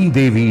Sri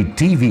Devi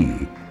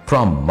TV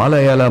from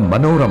Malayala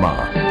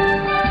Manorama.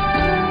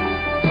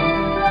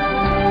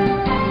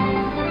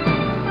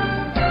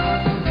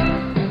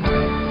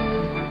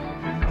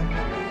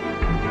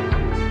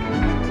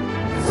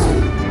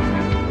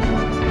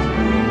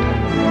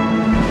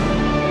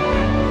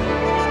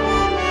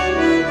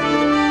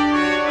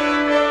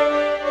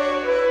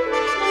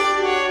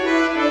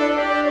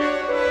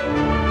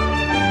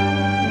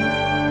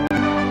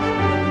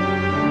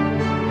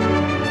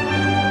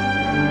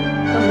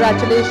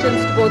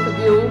 Congratulations to both of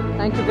you.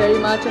 Thank you very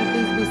much and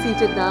please be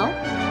seated now.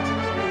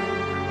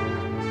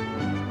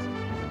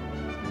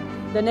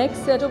 The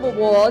next set of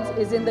awards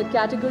is in the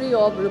category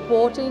of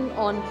reporting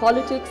on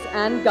politics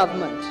and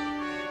government.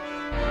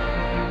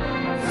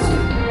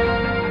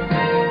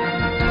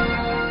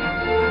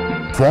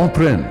 For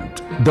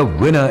print, the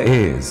winner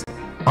is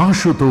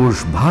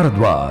Ashutosh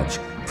Bharadwaj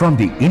from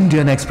the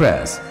Indian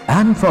Express.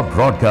 And for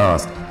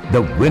broadcast,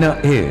 the winner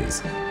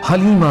is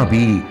Halima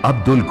B.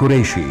 Abdul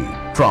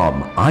Qureshi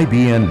from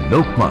IBN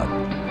Lokmat.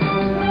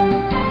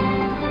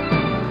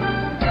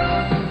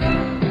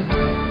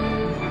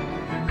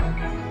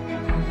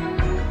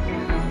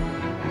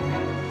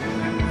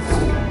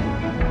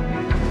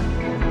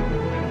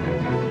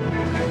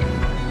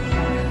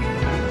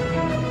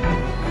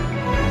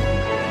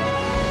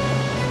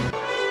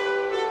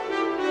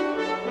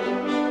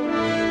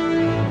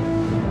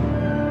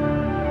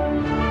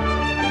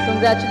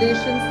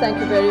 Congratulations, thank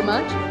you very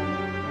much.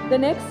 The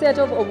next set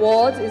of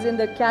awards is in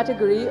the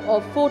category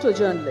of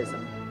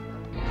photojournalism.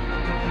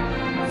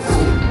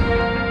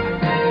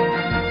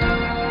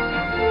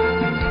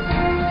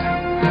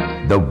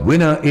 The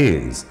winner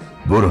is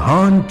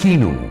Burhan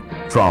Kinu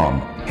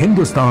from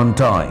Hindustan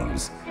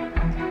Times.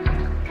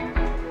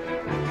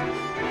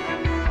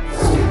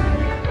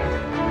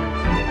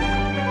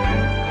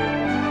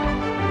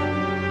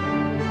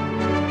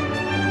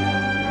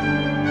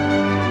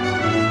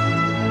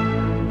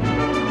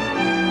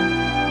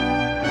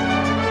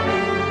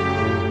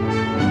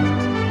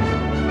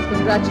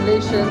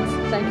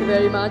 Congratulations. Thank you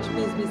very much.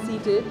 Please be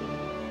seated.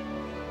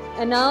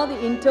 And now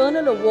the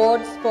internal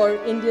awards for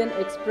Indian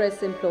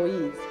Express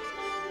employees.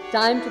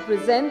 Time to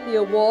present the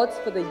awards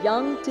for the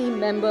young team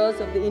members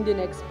of the Indian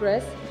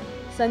Express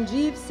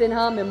Sanjeev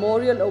Sinha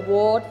Memorial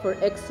Award for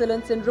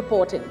Excellence in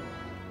Reporting.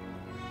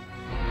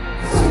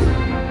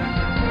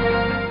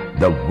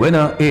 The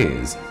winner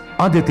is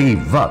Aditi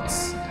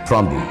Vats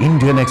from the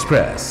Indian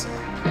Express.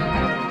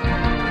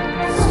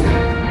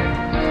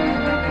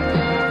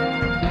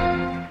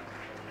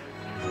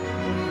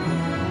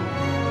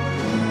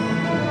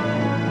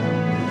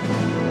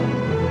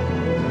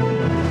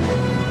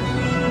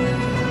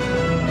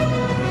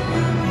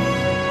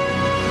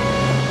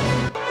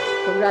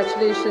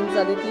 Congratulations,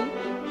 Aditi.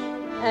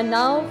 And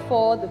now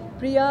for the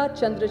Priya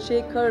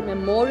Chandrasekhar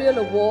Memorial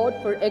Award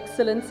for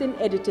Excellence in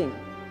Editing.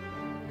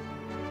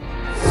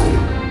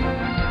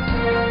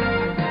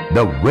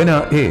 The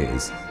winner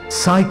is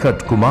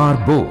Saikat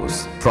Kumar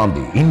Bose from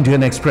the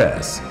Indian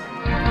Express.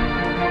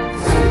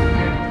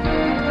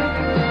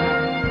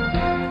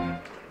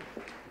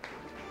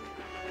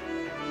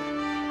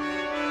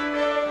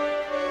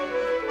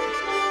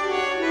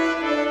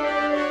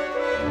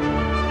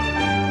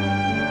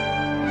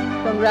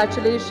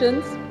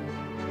 Congratulations.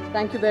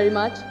 Thank you very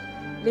much.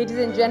 Ladies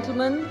and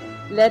gentlemen,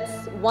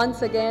 let's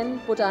once again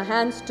put our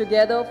hands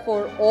together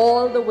for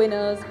all the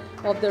winners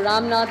of the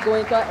Ramnath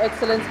Goenka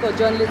Excellence for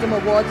Journalism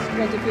Awards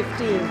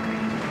 2015.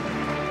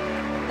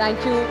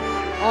 Thank you,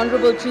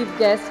 Honorable Chief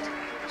Guest,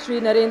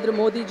 Shri Narendra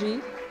Modi ji,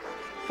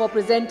 for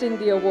presenting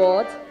the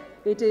awards.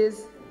 It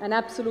is an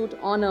absolute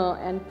honor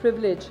and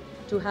privilege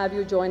to have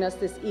you join us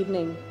this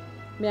evening.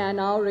 May I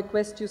now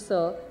request you,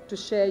 sir, to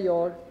share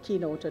your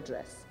keynote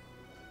address.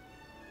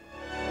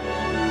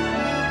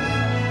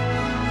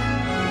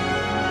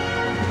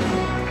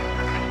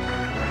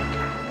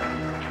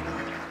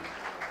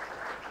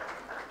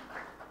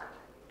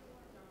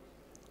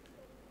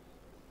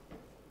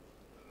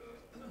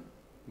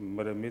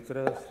 मेरे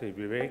मित्र श्री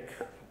विवेक,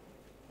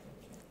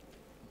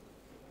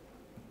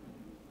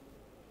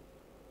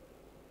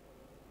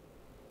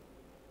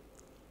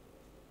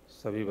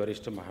 सभी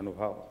वरिष्ठ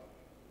महानुभाव,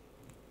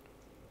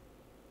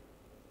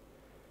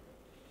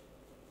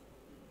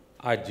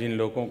 आज जिन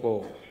लोगों को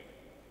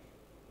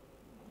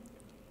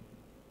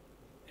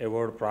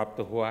award प्राप्त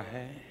हुआ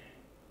है,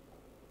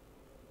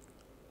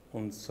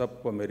 उन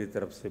सबको मेरी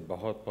तरफ से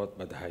बहुत बहुत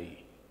बधाई।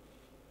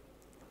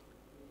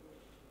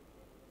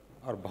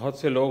 और बहुत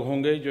से लोग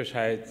होंगे जो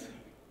शायद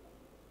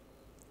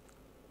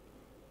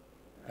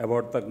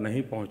अवार्ड तक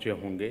नहीं पहुंचे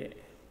होंगे,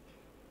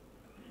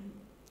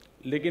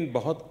 लेकिन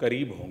बहुत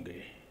करीब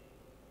होंगे।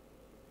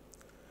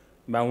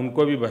 मैं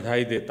उनको भी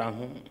बधाई देता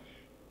हूं,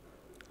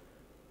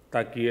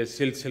 ताकि ये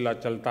सिलसिला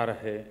चलता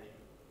रहे।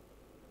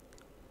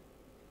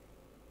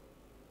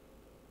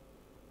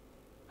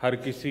 हर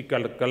किसी का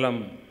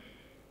कलम,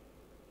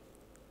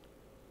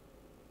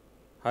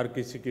 हर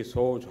किसी की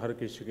सोच, हर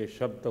किसी के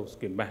शब्द,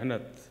 उसकी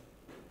मेहनत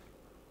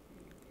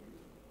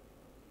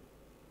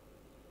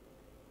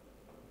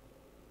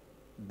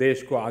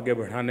देश को आगे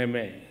बढ़ाने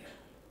में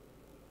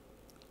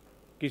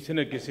किसी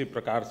न किसी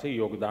प्रकार से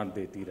योगदान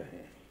देती रहे।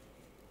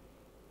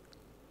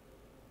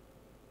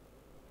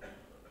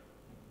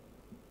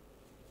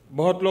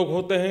 बहुत लोग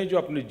होते हैं जो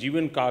अपने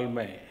जीवन काल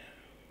में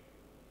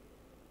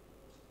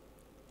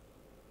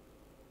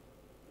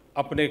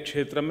अपने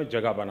क्षेत्र में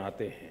जगह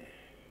बनाते हैं।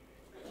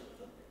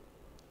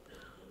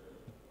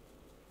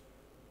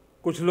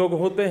 कुछ लोग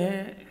होते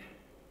हैं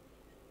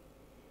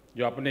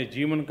जो अपने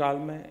जीवन काल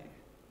में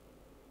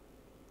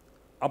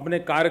अपने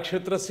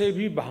कार्यक्षेत्र से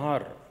भी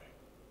बाहर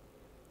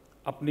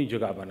अपनी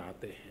जगह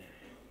बनाते हैं।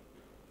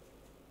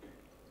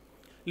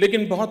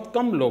 लेकिन बहुत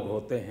कम लोग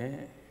होते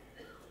हैं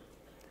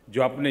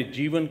जो अपने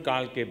जीवन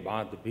काल के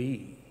बाद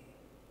भी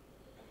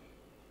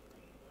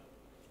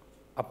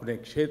अपने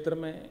क्षेत्र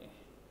में,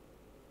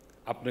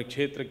 अपने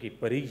क्षेत्र की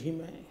परिधि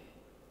में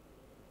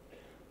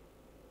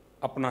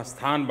अपना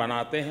स्थान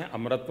बनाते हैं,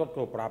 अमरत्व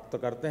को प्राप्त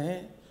करते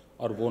हैं,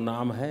 और वो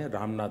नाम है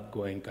रामनाथ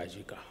गोएंका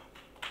जी का।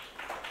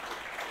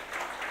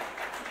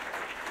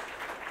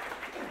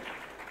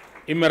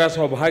 ये मेरा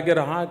सौभाग्य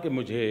रहा कि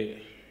मुझे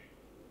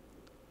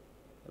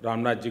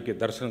रामनाथ जी के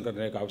दर्शन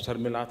करने का अवसर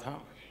मिला था।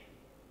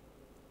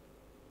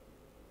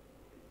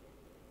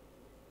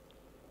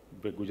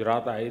 वे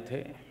गुजरात आए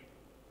थे।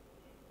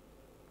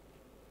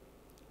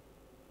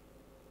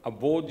 अब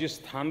वो जिस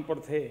स्थान पर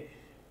थे,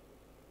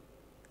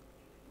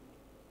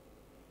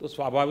 तो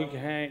स्वाभाविक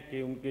है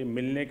कि उनके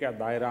मिलने का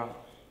दायरा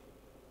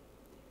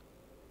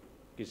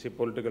किसी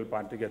पॉलिटिकल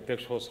पार्टी के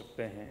अध्यक्ष हो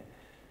सकते हैं,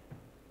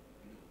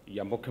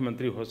 या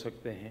मुख्यमंत्री हो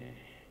सकते हैं,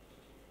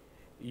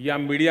 या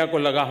मीडिया को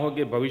लगा हो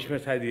कि भविष्य में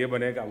शायद ये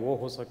बनेगा, वो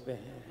हो सकते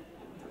हैं।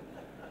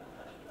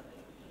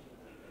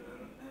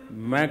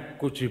 मैं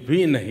कुछ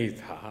भी नहीं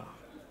था।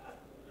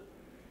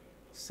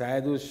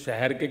 शायद उस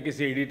शहर के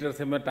किसी एडिटर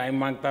से मैं टाइम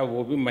मांगता,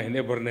 वो भी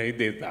महीने भर नहीं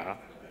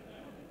देता।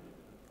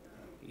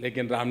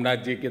 लेकिन रामनाथ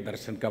जी के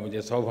दर्शन का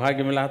मुझे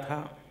सौभाग्य मिला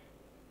था।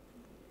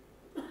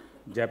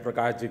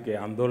 जयप्रकाश जी के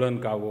आंदोलन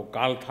का वो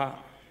काल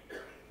था,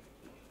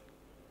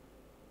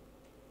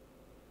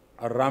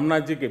 और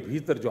रामनाथ जी के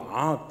भीतर जो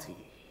आग थी,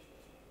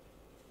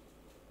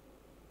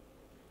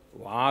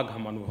 वो आग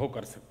हम अनुभव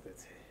कर सकते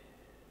थे।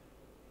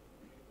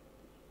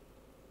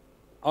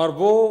 और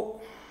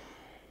वो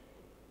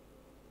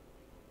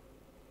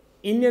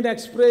इंडियन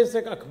एक्सप्रेस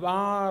एक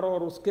अखबार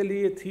और उसके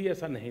लिए थी,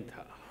 ऐसा नहीं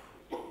था।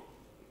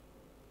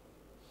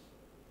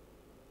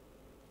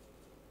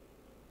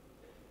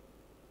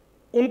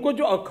 उनको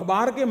जो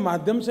अखबार के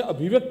माध्यम से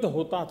अभिव्यक्त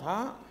होता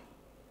था,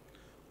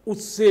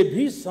 उससे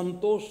भी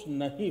संतोष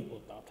नहीं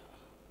होता था।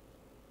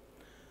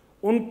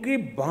 उनकी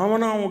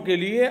भावनाओं के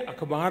लिए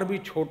अखबार भी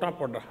छोटा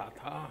पड़ रहा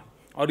था,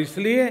 और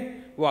इसलिए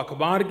वो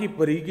अखबार की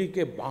परिधि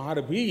के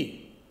बाहर भी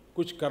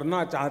कुछ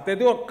करना चाहते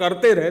थे और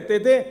करते रहते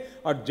थे,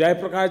 और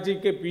जयप्रकाश जी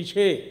के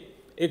पीछे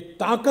एक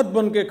ताकत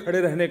बन के खड़े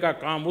रहने का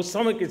काम उस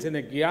समय किसी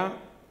ने किया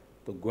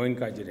तो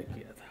गोयनका जी ने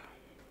किया था।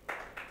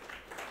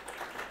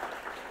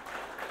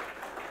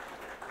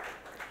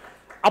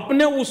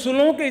 अपने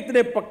उसूलों के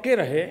इतने पक्के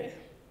रहे,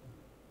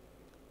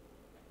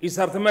 इस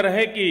अर्थ में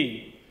रहे कि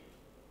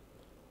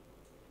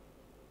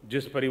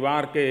जिस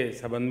परिवार के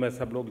संबंध में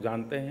सब लोग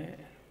जानते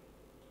हैं,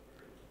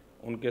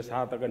 उनके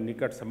साथ अगर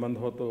निकट संबंध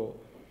हो तो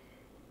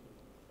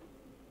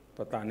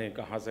पता नहीं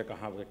कहां से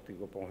कहां व्यक्ति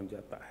को पहुंच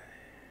जाता है,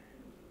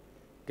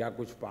 क्या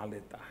कुछ पा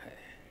लेता है।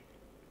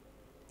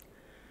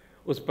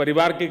 उस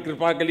परिवार की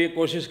कृपा के लिए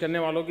कोशिश करने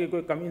वालों की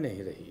कोई कमी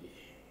नहीं रही।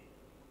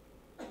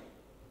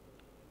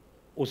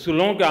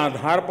 उसूलों के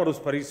आधार पर उस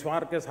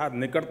परिवार के साथ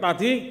निकटता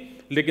थी,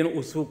 लेकिन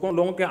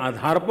उसूलों के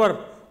आधार पर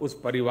उस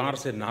परिवार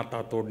से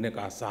नाता तोड़ने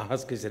का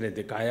साहस किसी ने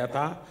दिखाया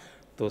था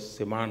तो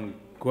श्रीमान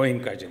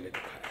गोयनका जी ने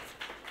दिखाया।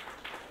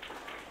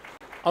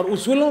 और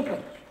उसूलों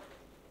पर,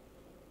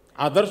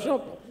 आदर्शों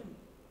पर,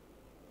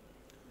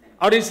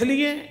 और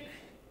इसलिए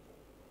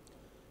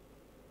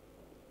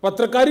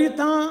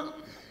पत्रकारिता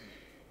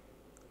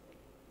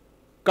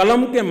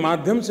कलम के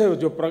माध्यम से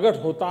जो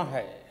प्रकट होता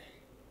है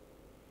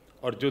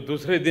और जो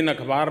दूसरे दिन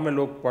अखबार में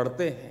लोग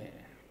पढ़ते हैं,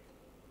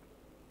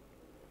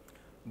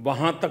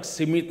 वहां तक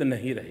सीमित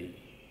नहीं रही।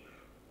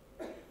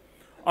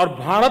 और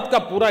भारत का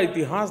पूरा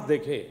इतिहास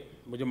देखे,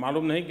 मुझे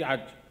मालूम नहीं कि आज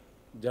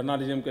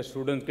जर्नलिज्म के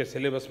स्टूडेंट के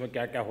सिलेबस में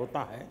क्या क्या होता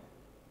है,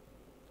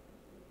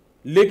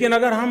 लेकिन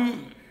अगर हम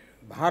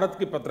भारत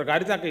की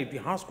पत्रकारिता के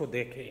इतिहास को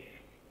देखें,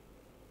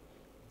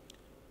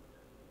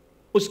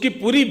 उसकी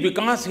पूरी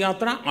विकास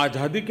यात्रा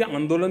आजादी के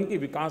आंदोलन की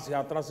विकास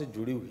यात्रा से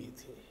जुड़ी हुई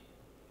थी।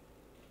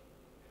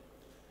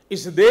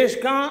 इस देश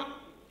का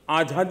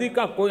आजादी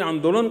का कोई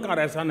आंदोलनकार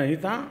ऐसा नहीं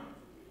था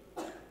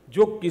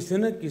जो किसी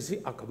न किसी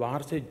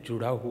अखबार से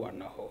जुड़ा हुआ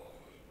न हो,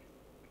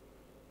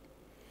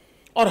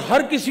 और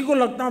हर किसी को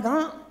लगता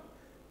था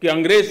कि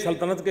अंग्रेज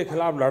सल्तनत के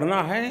खिलाफ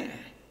लड़ना है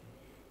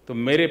तो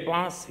मेरे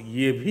पास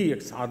ये भी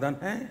एक साधन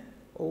है,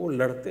 वो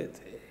लड़ते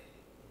थे।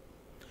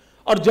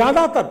 और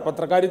ज्यादातर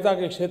पत्रकारिता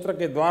के क्षेत्र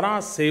के द्वारा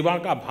सेवा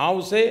का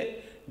भाव से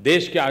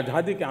देश के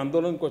आजादी के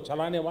आंदोलन को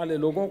चलाने वाले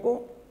लोगों को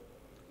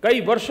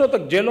कई वर्षों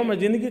तक जेलों में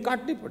जिंदगी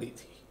काटनी पड़ी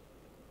थी,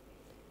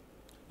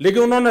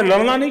 लेकिन उन्होंने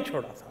लड़ना नहीं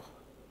छोड़ा था।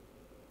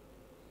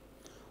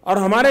 और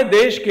हमारे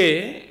देश के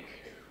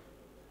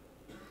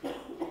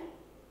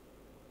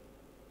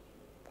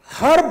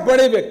हर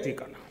बड़े व्यक्ति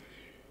का नाम,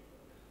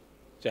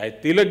 चाहे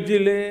तिलक जी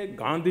ले,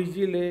 गांधी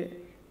जी ले,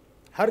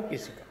 हर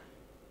किसी का,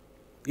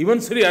 इवन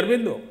श्री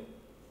अरविंदो,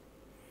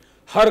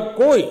 हर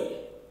कोई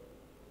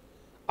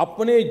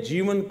अपने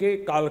जीवन के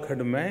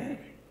कालखंड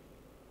में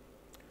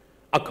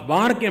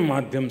अखबार के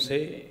माध्यम से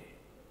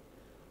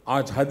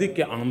आजादी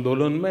के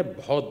आंदोलन में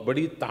बहुत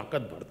बड़ी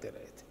ताकत भरते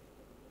रहे थे।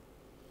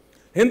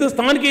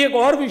 हिंदुस्तान की एक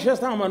और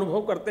विशेषता हम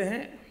अनुभव करते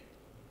हैं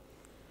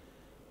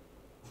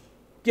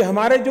कि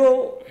हमारे जो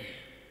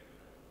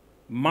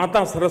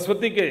माता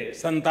सरस्वती के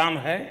संतान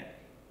है,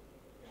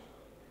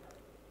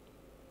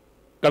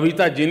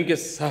 कविता जिनके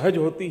सहज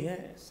होती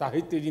है,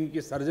 साहित्य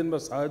जिनकी सर्जन में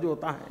सहज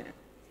होता है,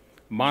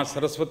 मां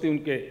सरस्वती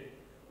उनके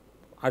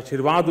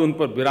आशीर्वाद उन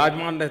पर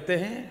विराजमान रहते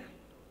हैं।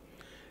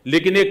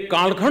 लेकिन एक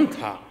कालखंड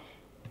था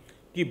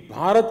कि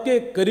भारत के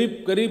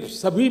करीब करीब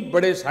सभी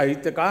बड़े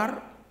साहित्यकार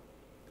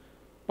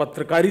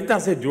पत्रकारिता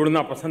से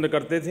जुड़ना पसंद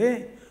करते थे,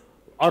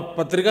 और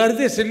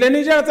पत्रकारिता इसलिए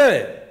नहीं जाते,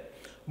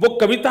 वो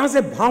कविता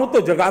से भाव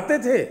तो जगाते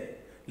थे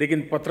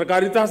लेकिन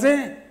पत्रकारिता से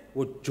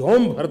वो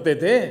जोम भरते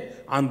थे,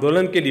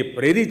 आंदोलन के लिए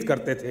प्रेरित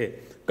करते थे।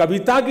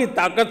 कविता की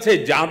ताकत से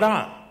ज्यादा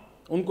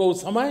उनको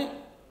उस समय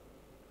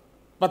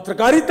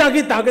पत्रकारिता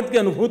की ताकत की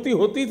अनुभूति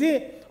होती थी,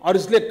 और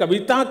इसलिए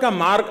कविता का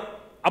मार्ग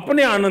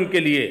अपने आनंद के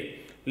लिए,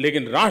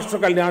 लेकिन राष्ट्र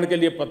कल्याण के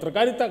लिए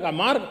पत्रकारिता का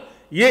मार्ग,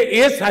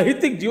 ये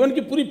साहित्यिक जीवन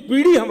की पूरी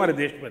पीढ़ी हमारे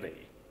देश में रही।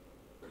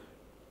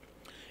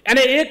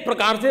 यानी एक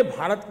प्रकार से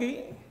भारत की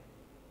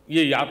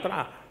ये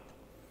यात्रा,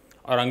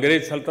 और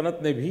अंग्रेज सल्तनत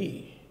ने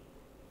भी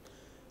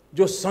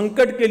जो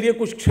संकट के लिए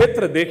कुछ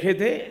क्षेत्र देखे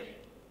थे,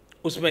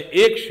 उसमें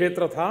एक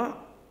क्षेत्र था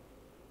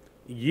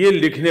ये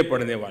लिखने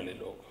पढ़ने वाले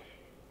लोग,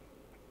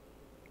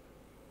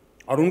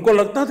 और उनको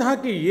लगता था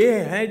कि ये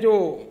है जो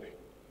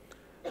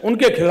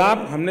उनके खिलाफ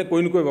हमने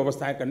कोई न कोई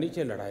व्यवस्थाएं करनी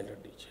चाहिए, लड़ाई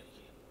लड़नी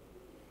चाहिए।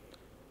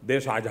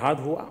 देश आजाद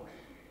हुआ,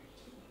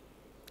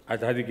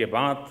 आजादी के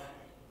बाद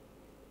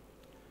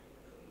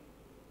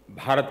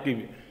भारत की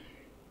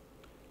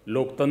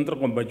लोकतंत्र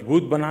को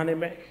मजबूत बनाने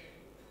में,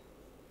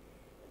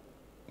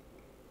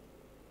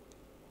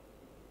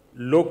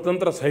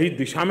 लोकतंत्र सही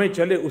दिशा में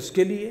चले,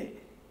 उसके लिए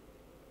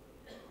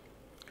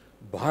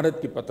भारत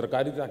की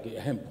पत्रकारिता की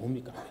अहम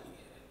भूमिका रही है।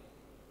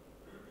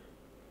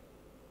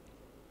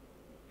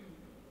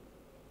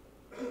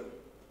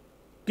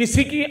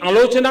 किसी की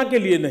आलोचना के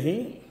लिए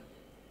नहीं,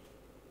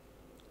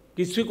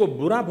 किसी को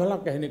बुरा भला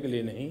कहने के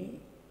लिए नहीं,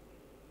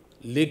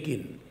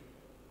 लेकिन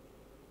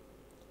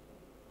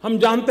हम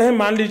जानते हैं,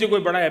 मान लीजिए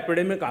कोई बड़ा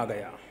एपिडेमिक आ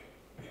गया,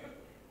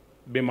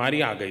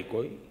 बीमारी आ गई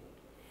कोई,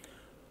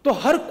 तो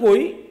हर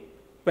कोई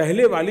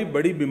पहले वाली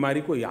बड़ी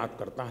बीमारी को याद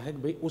करता है कि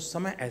भाई उस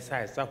समय ऐसा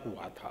ऐसा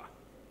हुआ था।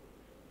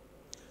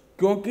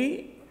 क्योंकि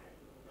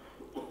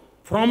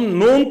फ्रॉम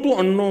नोन टू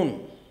अननोन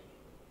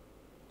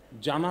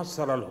जाना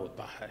सरल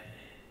होता है,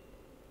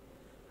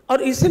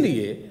 और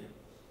इसलिए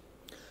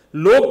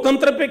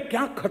लोकतंत्र पे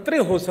क्या खतरे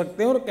हो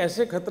सकते हैं और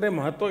कैसे खतरे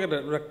महत्व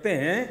रखते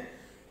हैं,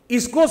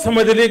 इसको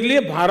समझने के लिए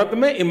भारत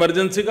में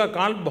इमरजेंसी का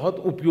काल बहुत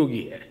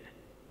उपयोगी है।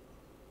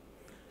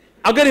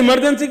 अगर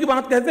इमरजेंसी की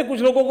बात कहते कुछ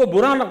लोगों को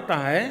बुरा लगता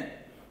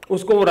है,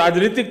 उसको वो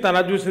राजनीतिक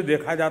तराजू से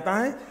देखा जाता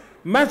है।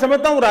 मैं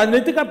समझता हूं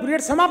राजनीति का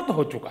पीरियड समाप्त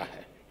हो चुका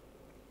है।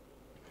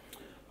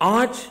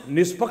 आज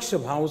निष्पक्ष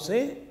भाव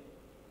से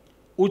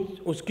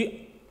उसकी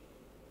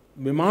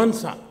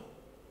मीमांसा,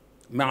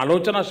 मैं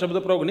आलोचना शब्द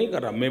प्रयोग नहीं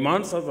कर रहा,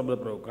 मीमांसा शब्द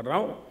प्रयोग कर रहा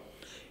हूं,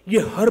 ये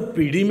हर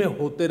पीढ़ी में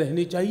होते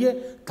रहनी चाहिए,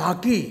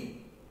 ताकि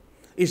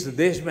इस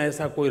देश में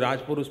ऐसा कोई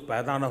राजपुरुष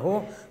पैदा न हो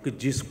कि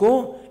जिसको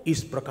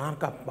इस प्रकार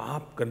का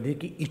पाप करने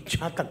की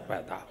इच्छा तक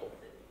पैदा हो।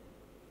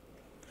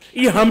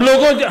 ये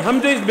हम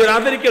जो इस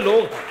बिरादरी के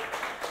लोग हैं,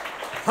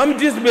 हम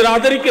जिस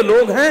बिरादरी के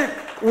लोग हैं,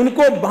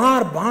 उनको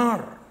बार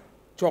बार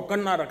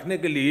चौकन्ना रखने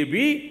के लिए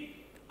भी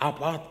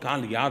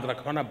आपातकाल याद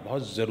रखवाना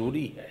बहुत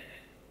जरूरी है।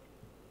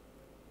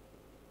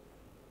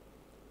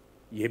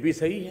 यह भी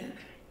सही है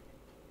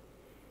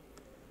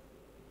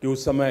कि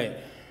उस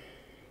समय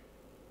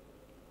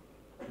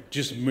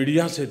जिस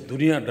मीडिया से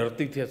दुनिया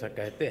डरती थी, ऐसा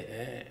कहते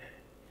हैं,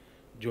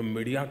 जो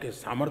मीडिया के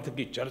सामर्थ्य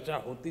की चर्चा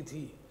होती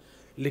थी,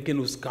 लेकिन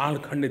उस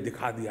कालखंड ने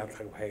दिखा दिया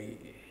था भाई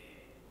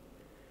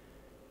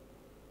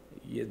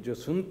ये जो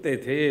सुनते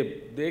थे,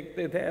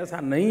 देखते थे, ऐसा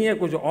नहीं है,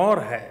 कुछ और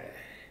है।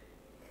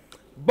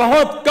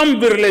 बहुत कम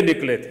बिरले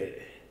निकले थे,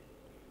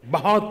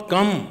 बहुत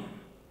कम,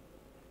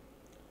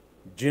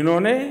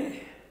 जिन्होंने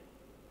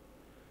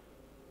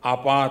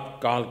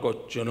आपातकाल को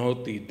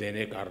चुनौती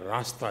देने का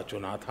रास्ता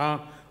चुना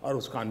था, और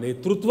उसका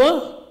नेतृत्व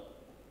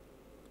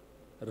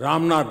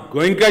रामनाथ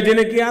गोयंका जी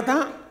ने किया था,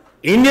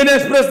 इंडियन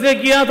एक्सप्रेस ने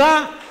किया था,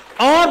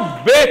 और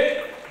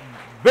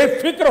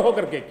बेफिक्र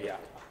होकर के किया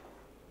था।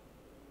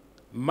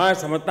 मैं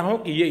समझता हूं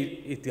कि ये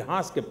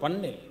इतिहास के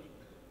पन्ने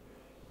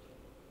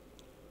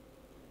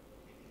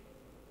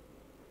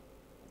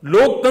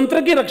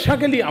लोकतंत्र की रक्षा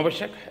के लिए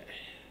आवश्यक है।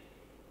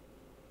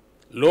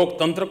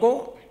 लोकतंत्र को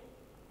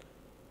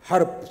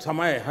हर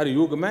समय, हर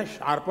युग में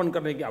शार्पन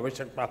करने की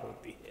आवश्यकता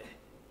होती है।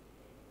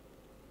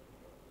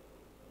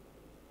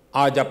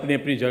 आज अपनी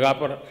अपनी जगह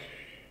पर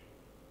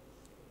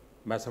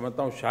मैं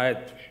समझता हूं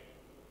शायद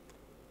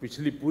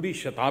पिछली पूरी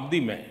शताब्दी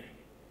में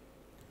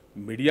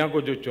मीडिया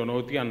को जो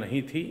चुनौतियां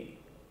नहीं थी,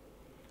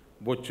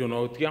 वो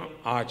चुनौतियां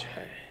आज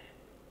है।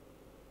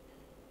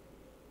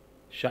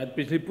 शायद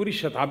पिछली पूरी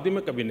शताब्दी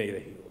में कभी नहीं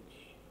रही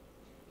होगी,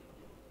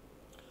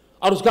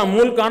 और उसका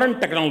मूल कारण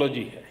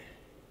टेक्नोलॉजी है।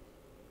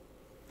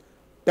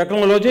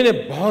 टेक्नोलॉजी ने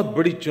बहुत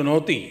बड़ी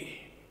चुनौती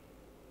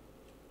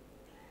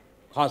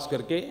खास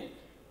करके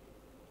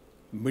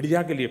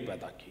मीडिया के लिए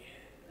पैदा की है।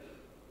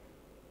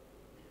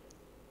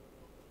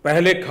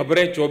 पहले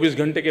खबरें 24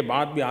 घंटे के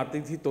बाद भी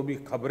आती थी तो भी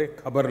खबरें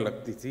खबर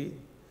लगती थी।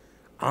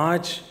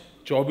 आज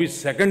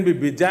 24 सेकंड भी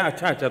बीत जाए,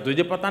 अच्छा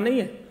तुझे पता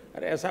नहीं है,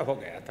 अरे ऐसा हो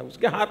गया था,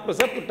 उसके हाथ में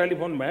सब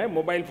टेलीफोन में है,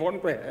 मोबाइल फोन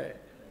पे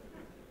है,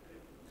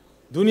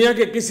 दुनिया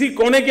के किसी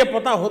कोने के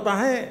पता होता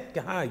है कि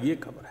हाँ ये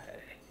खबर है।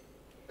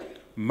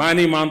 मैं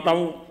नहीं मानता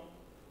हूं,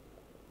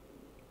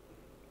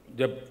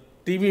 जब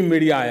टीवी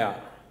मीडिया आया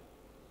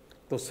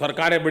तो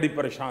सरकारें बड़ी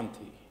परेशान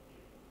थी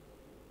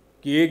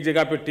कि एक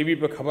जगह पे टीवी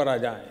पे खबर आ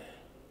जाए।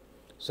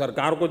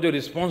 सरकार को जो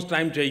रिस्पांस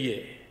टाइम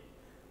चाहिए,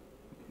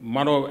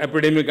 मानो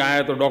एपिडेमिक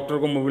आया तो डॉक्टर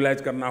को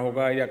मोबिलाइज करना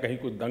होगा, या कहीं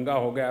कुछ दंगा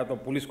हो गया तो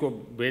पुलिस को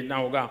भेजना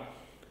होगा,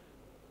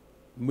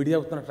 मीडिया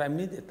उतना टाइम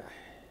नहीं देता है।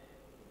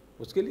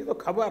 उसके लिए तो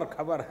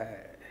खबर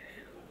है,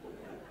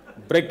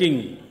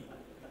 ब्रेकिंग,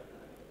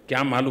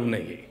 क्या मालूम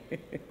नहीं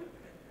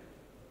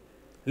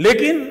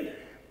लेकिन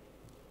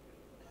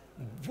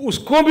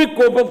उसको भी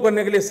कोप अप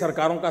करने के लिए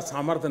सरकारों का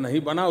सामर्थ्य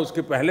नहीं बना।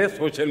 उसके पहले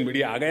सोशल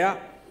मीडिया आ गया,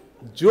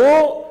 जो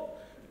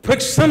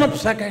फ्रिक्शन ऑफ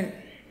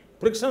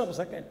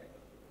सेकेंड।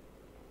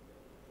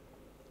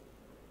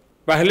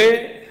 पहले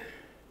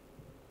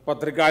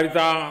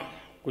पत्रकारिता,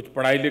 कुछ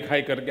पढ़ाई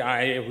लिखाई करके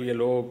आए हुए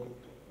लोग,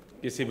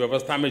 किसी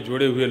व्यवस्था में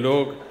जुड़े हुए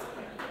लोग,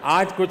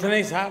 आज कुछ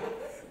नहीं साहब,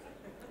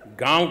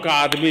 गांव का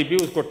आदमी भी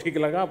उसको ठीक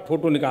लगा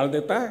फोटो निकाल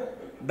देता है,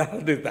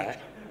 डाल देता है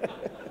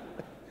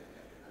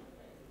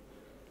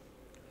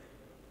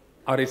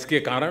और इसके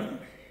कारण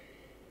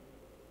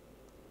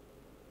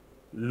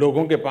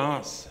लोगों के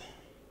पास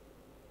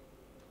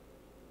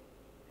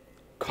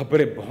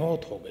खबरें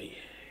बहुत हो गई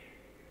है,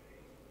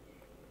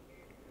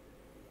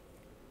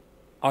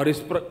 और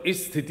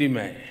इस स्थिति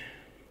में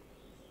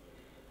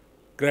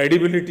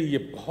क्रेडिबिलिटी ये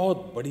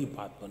बहुत बड़ी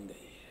बात बन गई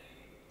है।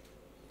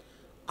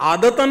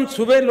 आदतन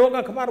सुबह लोग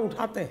अखबार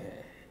उठाते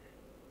हैं,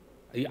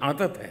 ये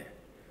आदत है,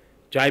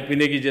 चाय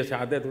पीने की जैसे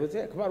आदत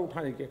वैसे अखबार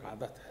उठाने की एक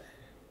आदत है।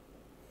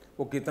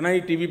 वो कितना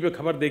ही टीवी पे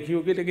खबर देखी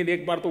होगी, लेकिन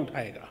एक बार तो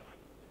उठाएगा।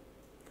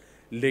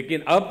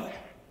 लेकिन अब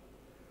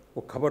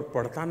वो खबर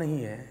पढ़ता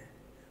नहीं है,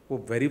 वो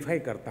वेरीफाई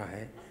करता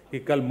है कि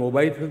कल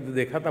मोबाइल पर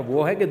देखा था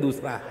वो है कि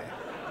दूसरा है,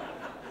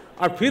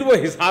 और फिर वो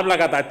हिसाब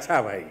लगाता,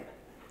 अच्छा भाई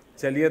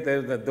चलिए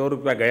तेरे 2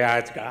 रुपया गया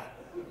आज का।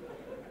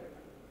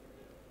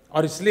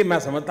 और इसलिए मैं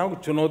समझता हूँ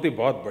कि चुनौती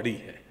बहुत बड़ी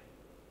है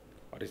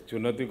और इस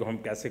चुनौती को हम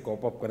कैसे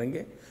कोप अप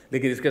करेंगे,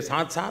 लेकिन इसके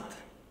साथ साथ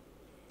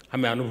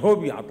हमें अनुभव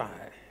भी आता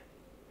है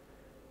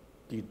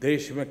कि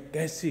देश में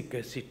कैसी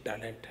कैसी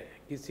टैलेंट है,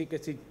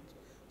 कैसी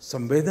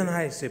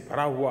संवेदनाएं से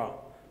भरा हुआ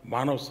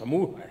मानव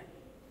समूह है।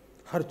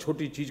 हर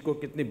छोटी चीज़ को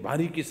कितनी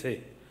बारीकी से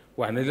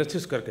वो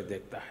एनालिसिस करके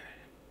देखता है।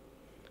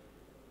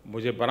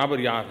 मुझे बराबर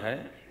याद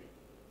है,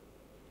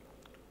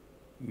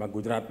 मैं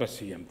गुजरात में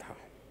सीएम था,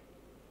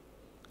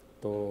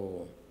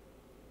 तो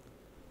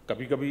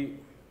कभी कभी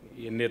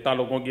ये नेता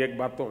लोगों की एक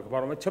बात तो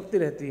अखबारों में छपती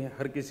रहती है,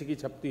 हर किसी की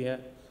छपती है,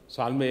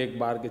 साल में 1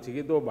 बार, किसी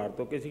की 2 बार,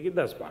 तो किसी की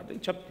 10 बार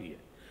छपती है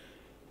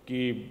कि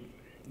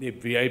ये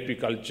वीआईपी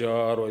कल्चर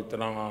और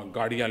इतना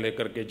गाड़ियां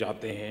लेकर के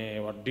जाते हैं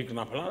और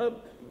दिखना फलाना,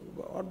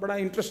 और बड़ा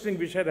इंटरेस्टिंग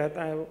विषय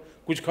रहता है। वो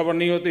कुछ खबर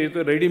नहीं होती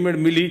तो रेडीमेड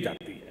मिल ही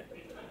जाती है।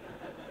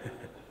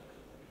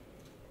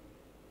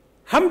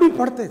 हम भी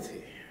पढ़ते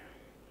थे,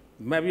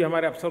 मैं भी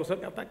हमारे अफसरों से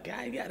कहता, क्या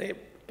है यार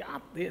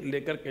क्या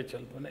लेकर के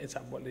चल, तो नहीं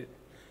साहब बोले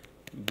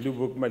ब्लू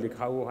बुक में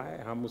लिखा हुआ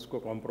है, हम उसको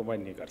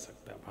कॉम्प्रोमाइज़ नहीं कर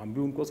सकते। हम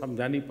भी उनको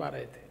समझा नहीं पा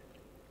रहे थे।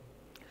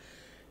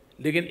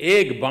 लेकिन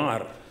एक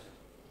बार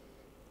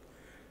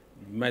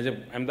मैं जब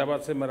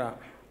अहमदाबाद से मेरा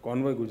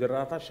कॉन्वॉय गुजर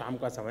रहा था, शाम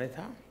का समय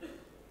था,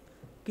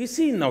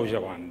 किसी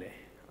नौजवान ने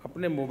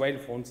अपने मोबाइल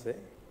फ़ोन से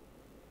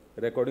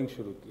रिकॉर्डिंग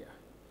शुरू किया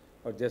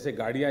और जैसे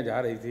गाड़ियां जा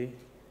रही थी,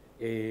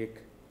 1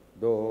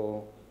 2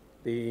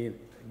 3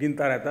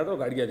 गिनता रहता तो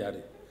गाड़ियां जा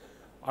रही,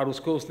 और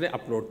उसको उसने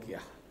अपलोड किया।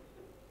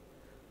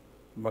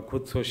 मैं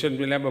खुद सोशल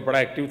मीडिया में बड़ा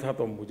एक्टिव था,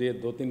 तो मुझे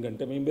 2-3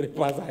 घंटे में ही मेरे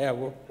पास आया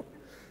वो।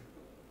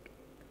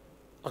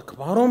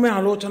 अखबारों में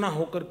आलोचना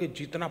होकर के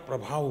जितना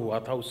प्रभाव हुआ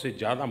था, उससे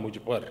ज़्यादा मुझ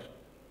पर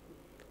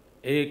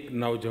एक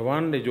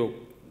नौजवान ने जो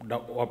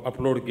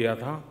अपलोड किया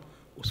था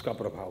उसका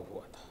प्रभाव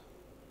हुआ था।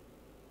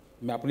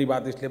 मैं अपनी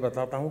बात इसलिए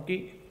बताता हूं कि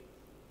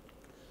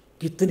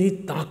कितनी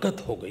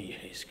ताकत हो गई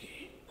है इसकी।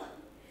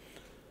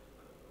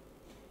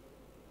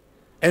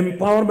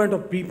 एम्पावरमेंट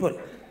ऑफ पीपल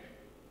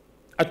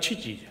अच्छी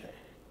चीज है,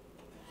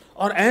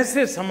 और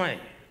ऐसे समय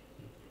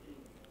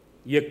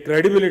ये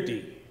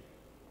क्रेडिबिलिटी,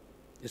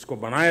 इसको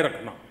बनाए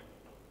रखना,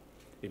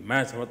 ये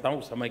मैं समझता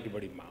हूं समय की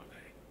बड़ी मांग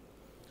है।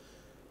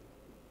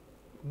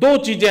 2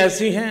 चीजें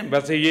ऐसी हैं,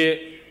 वैसे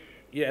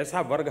ये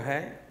ऐसा वर्ग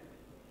है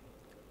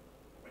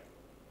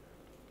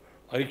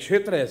और एक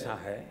क्षेत्र ऐसा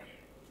है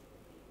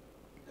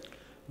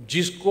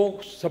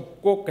जिसको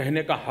सबको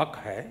कहने का हक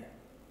है,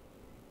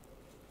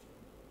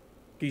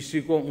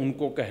 किसी को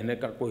उनको कहने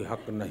का कोई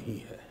हक नहीं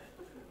है,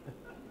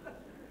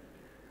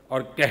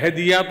 और कह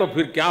दिया तो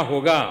फिर क्या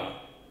होगा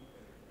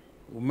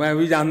मैं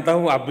भी जानता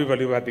हूं, आप भी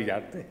भली भांति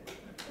जानते हैं।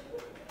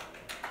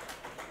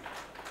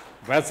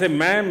 वैसे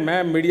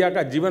मैं मीडिया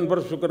का जीवन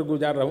भर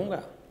शुक्रगुजार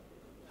रहूंगा,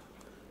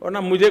 और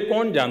ना मुझे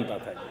कौन जानता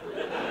था।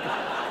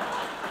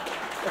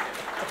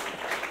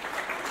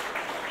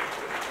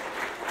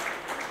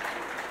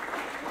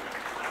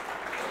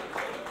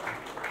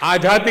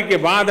 आजादी के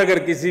बाद अगर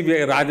किसी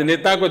भी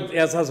राजनेता को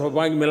ऐसा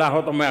सौभाग्य मिला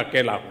हो तो मैं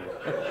अकेला हूं।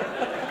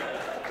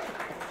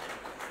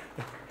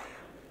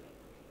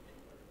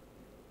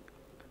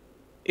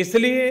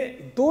 इसलिए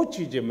 2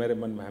 चीजें मेरे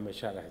मन में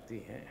हमेशा रहती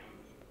हैं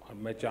और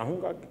मैं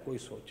चाहूंगा कि कोई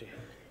सोचे।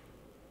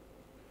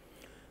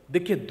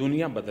 देखिए,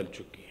 दुनिया बदल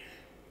चुकी है,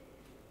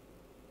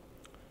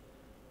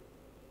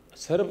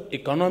 सिर्फ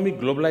इकोनॉमी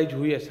ग्लोबलाइज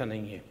हुई ऐसा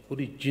नहीं है,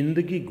 पूरी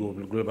जिंदगी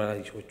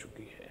ग्लोबलाइज हो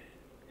चुकी है।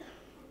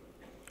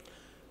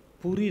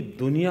 पूरी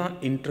दुनिया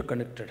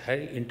इंटरकनेक्टेड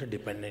है,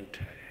 इंटरडिपेंडेंट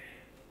है।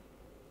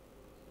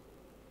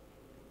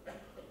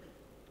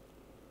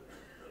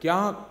 क्या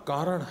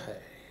कारण है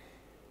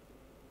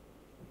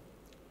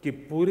कि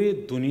पूरी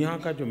दुनिया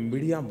का जो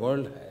मीडिया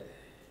वर्ल्ड है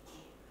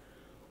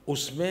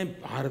उसमें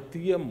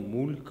भारतीय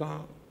मूल का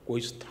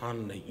कोई स्थान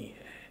नहीं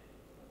है?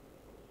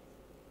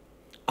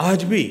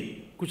 आज भी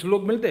कुछ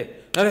लोग मिलते,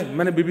 अरे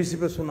मैंने बीबीसी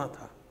पे सुना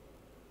था,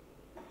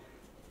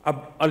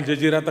 अब अल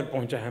जजीरा तक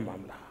पहुंचा है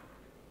मामला,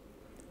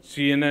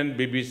 CNN,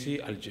 BBC,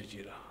 अल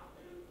जजीरा।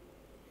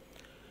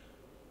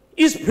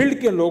 इस फील्ड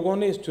के लोगों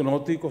ने इस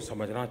चुनौती को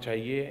समझना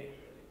चाहिए।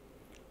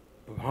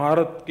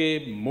 भारत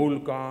के मूल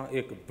का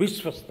एक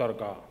विश्व स्तर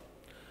का,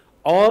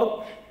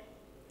 और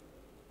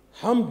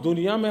हम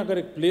दुनिया में अगर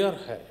एक प्लेयर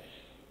है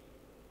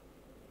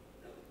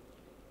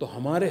तो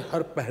हमारे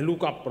हर पहलू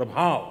का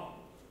प्रभाव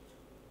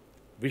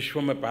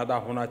विश्व में पैदा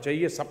होना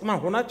चाहिए, सपना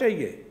होना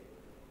चाहिए।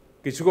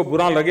 किसी को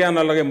बुरा लगे या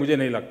ना लगे मुझे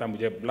नहीं लगता,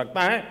 मुझे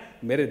लगता है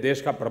मेरे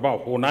देश का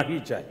प्रभाव होना ही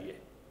चाहिए।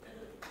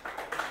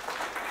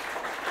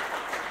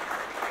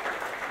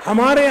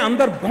 हमारे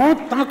अंदर बहुत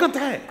ताकत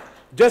है।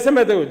 जैसे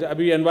मैं देखो,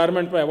 अभी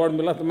एनवायरनमेंट पे अवार्ड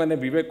मिला तो मैंने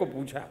विवेक को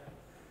पूछा,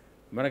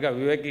 मैंने कहा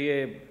विवेक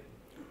ये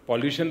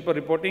पॉल्यूशन पर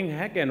रिपोर्टिंग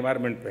है कि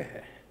एनवायरनमेंट पे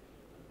है?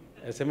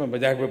 ऐसे मैं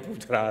मजाक में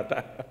पूछ रहा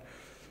था।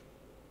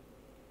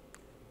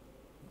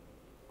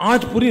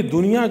 आज पूरी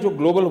दुनिया जो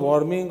ग्लोबल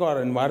वार्मिंग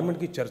और एनवायरनमेंट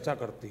की चर्चा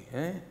करती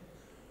है,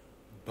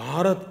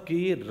 भारत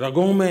की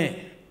रगों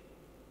में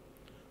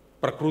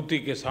प्रकृति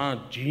के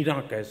साथ जीना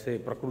कैसे,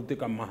 प्रकृति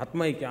का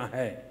महात्म्य क्या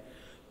है,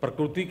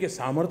 प्रकृति के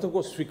सामर्थ्य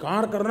को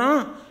स्वीकार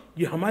करना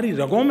ये हमारी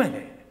रगों में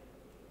है।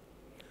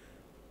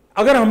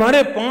 अगर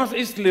हमारे पास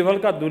इस लेवल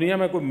का दुनिया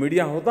में कोई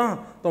मीडिया होता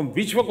तो हम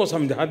विश्व को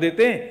समझा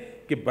देते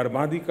कि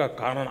बर्बादी का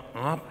कारण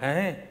आप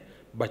हैं,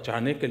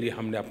 बचाने के लिए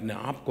हमने अपने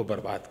आप को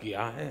बर्बाद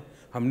किया है,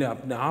 हमने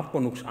अपने आप को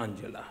नुकसान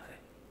झेला है।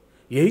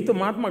 यही तो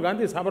महात्मा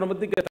गांधी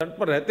साबरमती के तट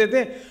पर रहते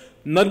थे।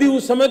 नदी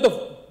उस समय तो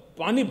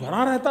पानी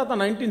भरा रहता था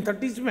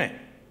 1930s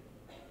में,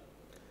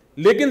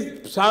 लेकिन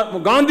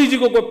गांधी जी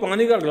को कोई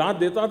पानी का गिलास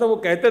देता था, वो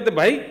कहते थे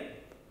भाई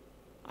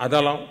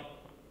आधा लाओ,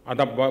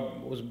 आधा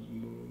उस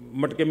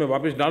मटके में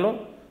वापस डालो,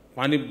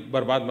 पानी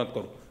बर्बाद मत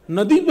करो।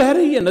 नदी बह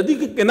रही है, नदी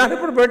के किनारे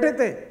पर बैठे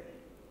थे।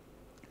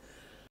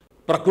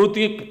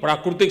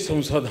 प्राकृतिक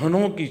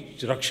संसाधनों की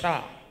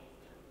रक्षा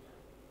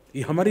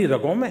ये हमारी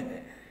रगों में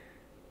है।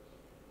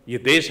 ये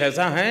देश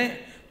ऐसा है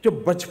जो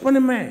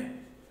बचपन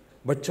में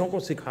बच्चों को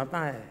सिखाता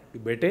है कि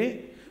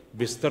बेटे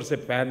बिस्तर से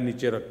पैर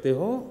नीचे रखते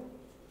हो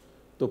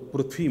तो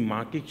पृथ्वी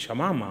माँ की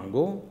क्षमा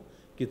मांगो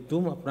कि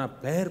तुम अपना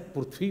पैर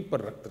पृथ्वी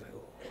पर रख रहे हो।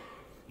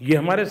 ये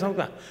हमारे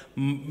सबका।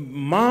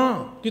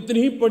 माँ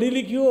कितनी ही पढ़ी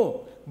लिखी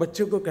हो,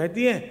 बच्चे को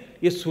कहती है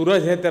ये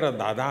सूरज है तेरा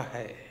दादा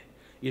है,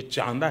 ये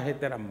चांदा है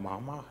तेरा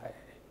मामा है,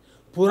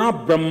 पूरा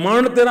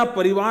ब्रह्मांड तेरा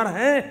परिवार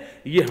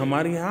है। ये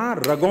हमारे यहाँ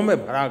रगों में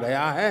भरा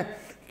गया है।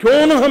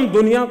 क्यों न हम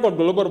दुनिया को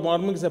ग्लोबल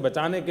वार्मिंग से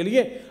बचाने के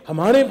लिए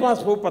हमारे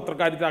पास हो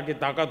पत्रकारिता की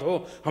ताकत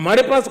हो,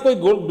 हमारे पास कोई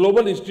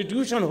ग्लोबल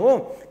इंस्टीट्यूशन हो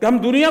कि हम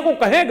दुनिया को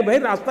कहें कि भाई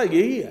रास्ता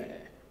यही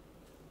है।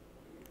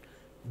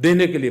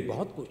 देने के लिए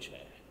बहुत कुछ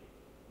है,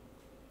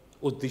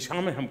 उस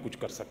दिशा में हम कुछ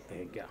कर सकते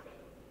हैं क्या?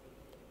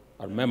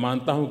 और मैं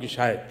मानता हूं कि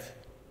शायद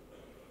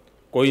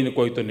कोई न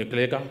कोई तो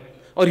निकलेगा,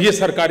 और ये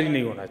सरकारी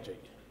नहीं होना चाहिए।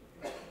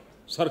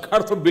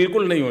 सरकार तो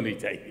बिल्कुल नहीं होनी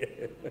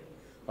चाहिए।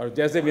 और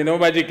जैसे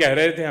विनोबा जी कह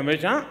रहे थे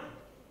हमेशा,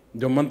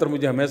 जो मंत्र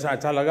मुझे हमेशा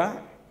अच्छा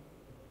लगा,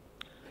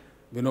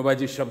 विनोबा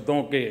जी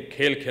शब्दों के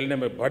खेल खेलने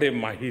में बड़े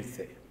माहिर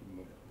थे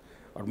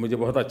और मुझे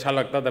बहुत अच्छा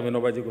लगता था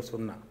विनोबा जी को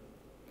सुनना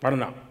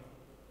पढ़ना।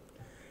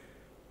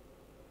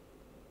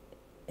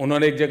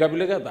 उन्होंने एक जगह भी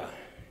लिखा था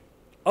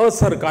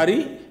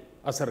असरकारी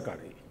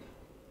असरकारी,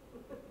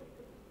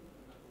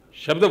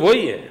 शब्द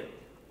वही है,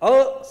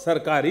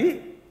 असरकारी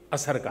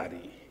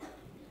असरकारी,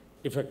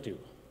 इफेक्टिव।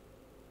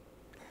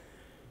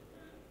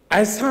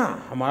 ऐसा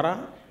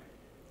हमारा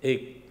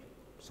एक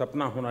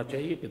सपना होना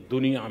चाहिए कि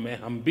दुनिया में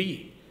हम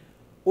भी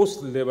उस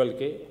लेवल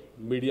के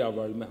मीडिया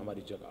वर्ल्ड में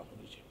हमारी जगह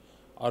होनी चाहिए।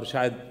 और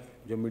शायद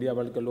जो मीडिया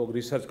वर्ल्ड के लोग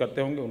रिसर्च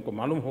करते होंगे उनको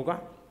मालूम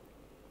होगा,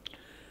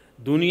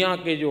 दुनिया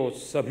के जो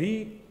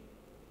सभी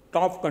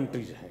टॉप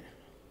कंट्रीज हैं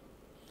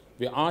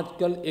वे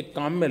आजकल एक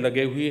काम में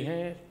लगे हुए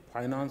हैं,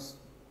 फाइनेंस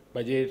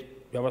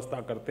बजट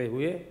व्यवस्था करते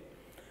हुए,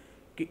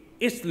 कि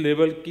इस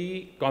लेवल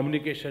की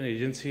कम्युनिकेशन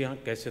एजेंसियां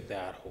कैसे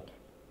तैयार हो।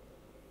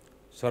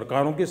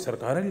 सरकारों की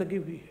सरकारें लगी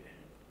हुई है,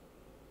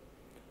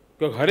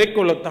 क्योंकि हर एक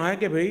को लगता है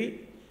कि भाई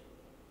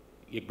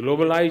ये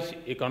ग्लोबलाइज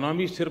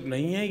इकोनॉमी सिर्फ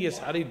नहीं है, ये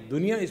सारी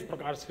दुनिया इस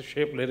प्रकार से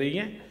शेप ले रही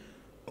है,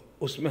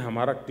 उसमें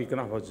हमारा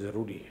टिकना बहुत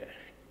जरूरी है।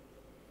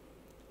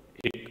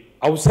 एक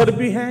अवसर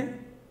भी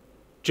है,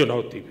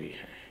 चुनौती भी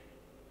है,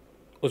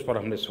 उस पर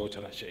हमने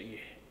सोचना चाहिए।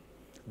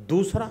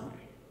 दूसरा,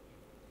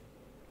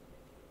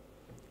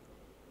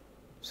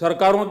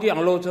 सरकारों की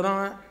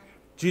आलोचना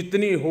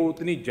जितनी हो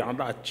उतनी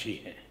ज्यादा अच्छी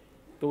है,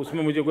 तो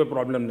उसमें मुझे कोई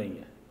प्रॉब्लम नहीं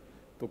है,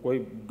 तो कोई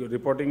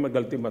रिपोर्टिंग में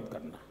गलती मत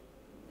करना।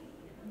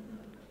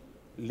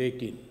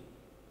 लेकिन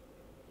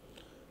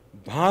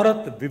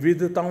भारत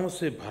विविधताओं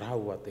से भरा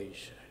हुआ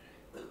देश है,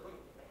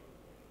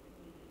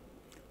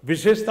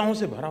 विशेषताओं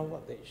से भरा हुआ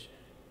देश है।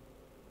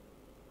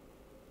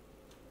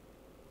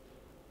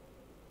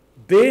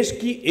 देश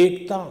की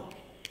एकता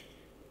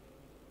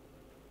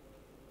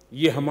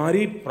ये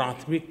हमारी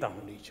प्राथमिकता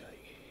होनी चाहिए।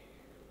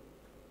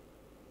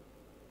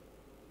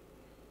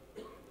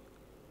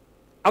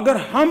 अगर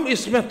हम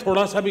इसमें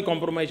थोड़ा सा भी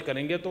कॉम्प्रोमाइज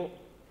करेंगे तो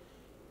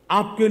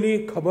आपके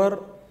लिए खबर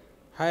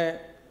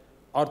है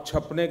और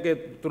छपने के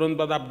तुरंत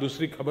बाद आप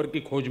दूसरी खबर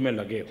की खोज में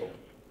लगे हो,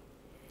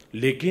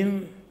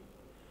 लेकिन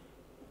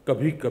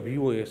कभी कभी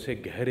वो ऐसे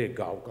गहरे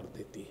घाव कर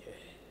देती है।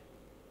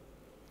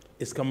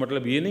 इसका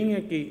मतलब ये नहीं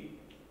है कि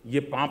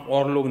ये पाप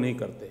और लोग नहीं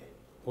करते,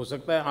 हो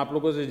सकता है आप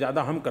लोगों से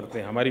ज्यादा हम करते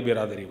हैं, हमारी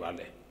बिरादरी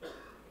वाले,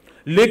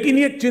 लेकिन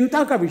ये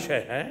चिंता का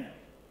विषय है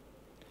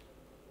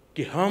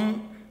कि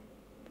हम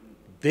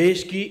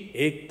देश की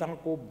एकता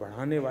को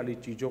बढ़ाने वाली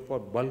चीजों पर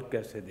बल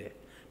कैसे दें।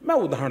 मैं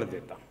उदाहरण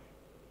देता हूं,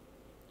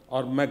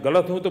 और मैं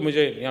गलत हूं तो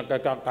मुझे यहाँ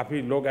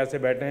काफी लोग ऐसे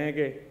बैठे हैं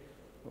कि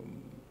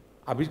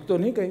अभी तो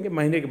नहीं कहेंगे,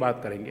 महीने की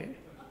बात करेंगे।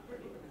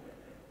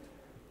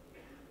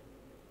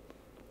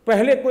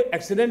 पहले कोई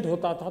एक्सीडेंट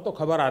होता था तो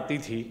खबर आती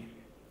थी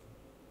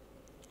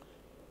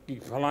कि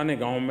फलाने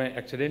गांव में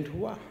एक्सीडेंट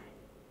हुआ,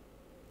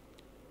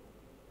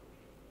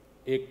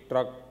 एक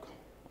ट्रक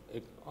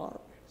एक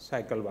और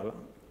साइकिल वाला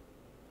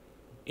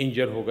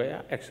इंजर हो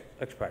गया,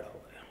 एक्सपायर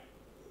हो गया।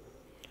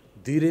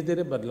 धीरे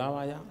धीरे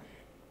बदलाव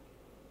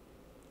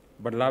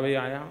ये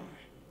आया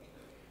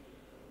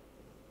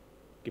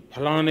कि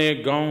फलाने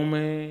गांव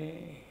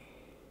में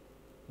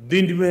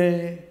दिन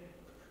में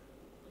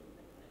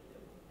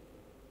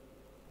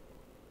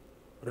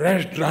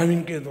रैश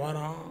ड्राइविंग के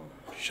द्वारा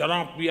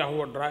शराब पिया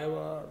हुआ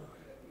ड्राइवर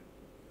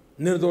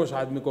निर्दोष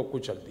आदमी को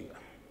कुचल दिया,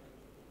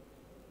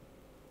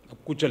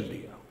 कुचल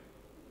दिया।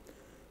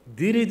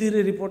 धीरे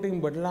धीरे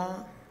रिपोर्टिंग बदला,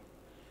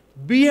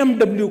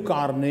 BMW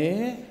कार ने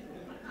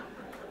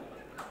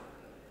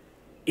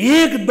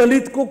एक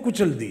दलित को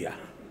कुचल दिया।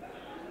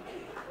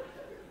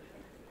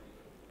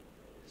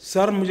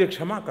 सर मुझे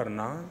क्षमा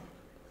करना,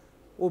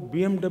 वो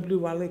BMW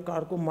वाले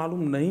कार को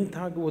मालूम नहीं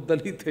था कि वो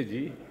दलित है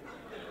जी,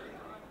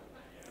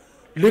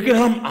 लेकिन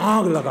हम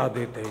आग लगा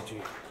देते हैं जी।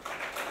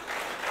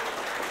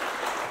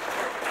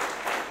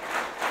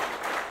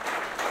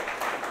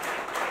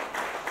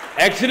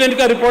 एक्सीडेंट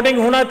का रिपोर्टिंग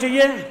होना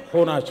चाहिए,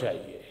 होना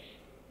चाहिए।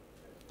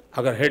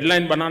 अगर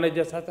हेडलाइन बनाने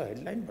जैसा तो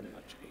हेडलाइन बनना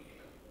चाहिए।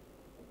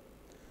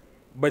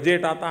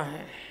 बजट आता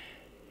है,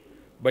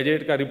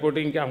 बजट का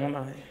रिपोर्टिंग क्या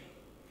होना है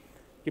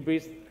कि भाई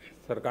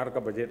सरकार का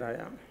बजट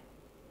आया,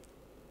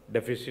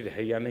 डेफिसिट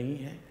है या नहीं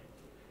है,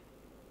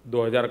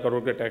 2000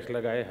 करोड़ के टैक्स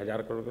लगाए,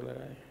 1000 करोड़ के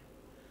लगाए,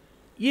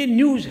 ये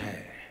न्यूज़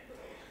है।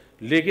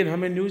 लेकिन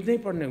हमें न्यूज़ नहीं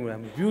पढ़ने हुए,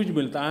 हमें व्यूज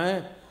मिलता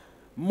है,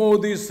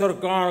 मोदी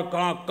सरकार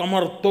का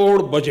कमर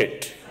तोड़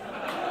बजट,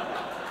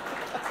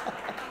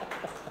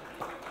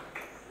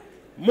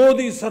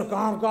 मोदी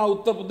सरकार का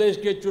उत्तर प्रदेश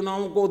के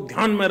चुनावों को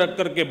ध्यान में रख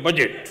करके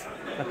बजट।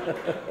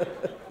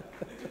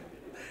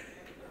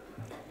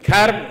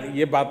 खैर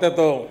ये बातें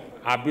तो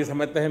आप भी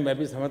समझते हैं, मैं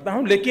भी समझता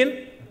हूं, लेकिन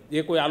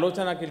ये कोई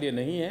आलोचना के लिए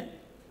नहीं है।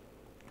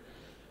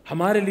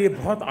 हमारे लिए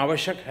बहुत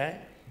आवश्यक है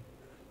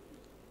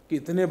कि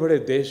इतने बड़े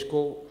देश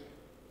को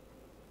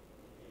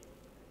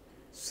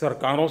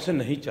सरकारों से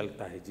नहीं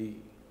चलता है जी।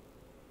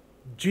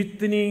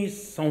 जितनी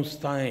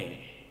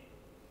संस्थाएं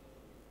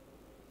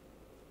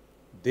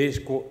देश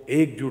को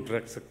एकजुट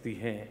रख सकती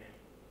हैं,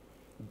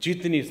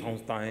 जितनी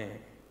संस्थाएं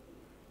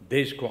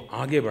देश को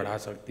आगे बढ़ा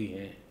सकती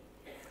हैं,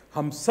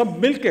 हम सब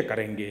मिलकर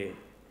करेंगे,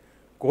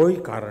 कोई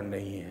कारण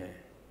नहीं है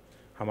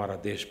हमारा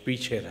देश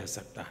पीछे रह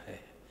सकता है,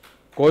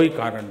 कोई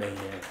कारण नहीं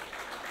है।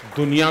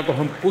 दुनिया को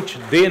हम कुछ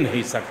दे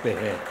नहीं सकते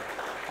हैं।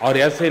 और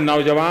ऐसे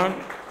नौजवान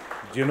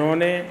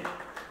जिन्होंने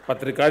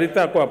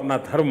पत्रकारिता को अपना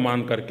धर्म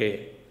मान करके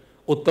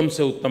उत्तम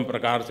से उत्तम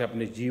प्रकार से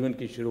अपने जीवन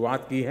की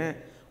शुरुआत की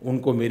है,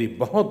 उनको मेरी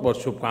बहुत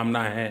बहुत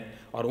शुभकामनाएं हैं।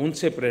 और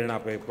उनसे प्रेरणा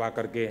पा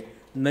करके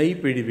नई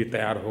पीढ़ी भी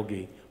तैयार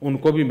होगी,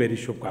 उनको भी मेरी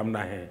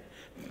शुभकामनाएं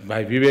हैं।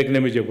 भाई विवेक ने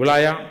मुझे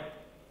बुलाया,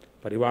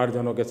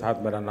 परिवारजनों के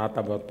साथ मेरा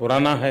नाता बहुत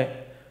पुराना है,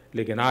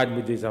 लेकिन आज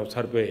मुझे इस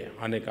अवसर पे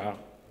आने का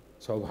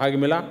सौभाग्य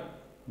मिला।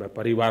 मैं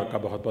परिवार का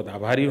बहुत बहुत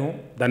आभारी हूँ।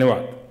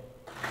 धन्यवाद।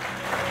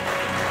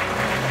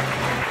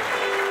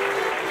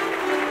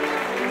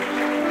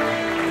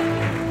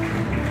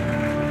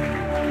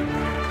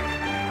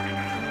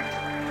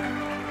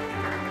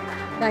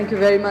 Thank you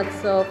very much,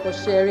 sir, for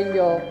sharing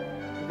your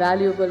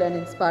valuable and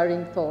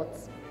inspiring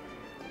thoughts.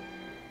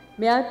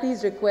 May I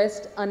please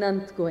request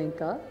Ramnath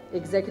Goenka,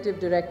 Executive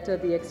Director,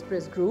 the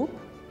Express Group,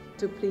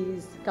 to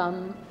please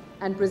come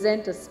and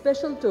present a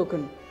special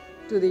token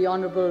to the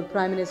Honorable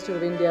Prime Minister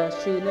of India,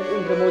 Shri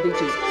Narendra Modi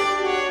ji.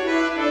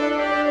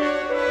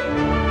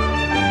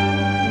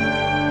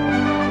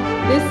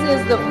 This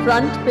is the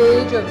front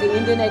page of the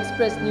Indian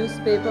Express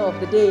newspaper of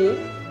the day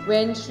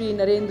when Shri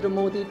Narendra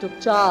Modi took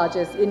charge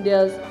as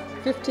India's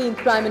 15th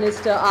Prime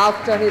Minister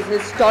after his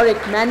historic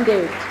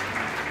mandate.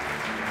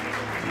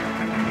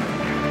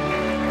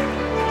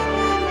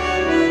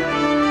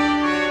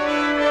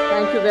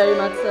 Thank you very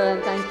much, sir,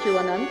 and thank you,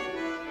 Anand.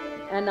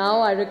 And now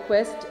I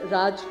request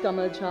Raj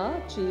Kamal Jha,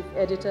 Chief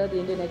Editor, The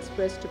Indian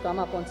Express, to come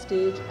up on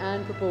stage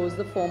and propose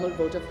the formal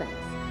vote of thanks.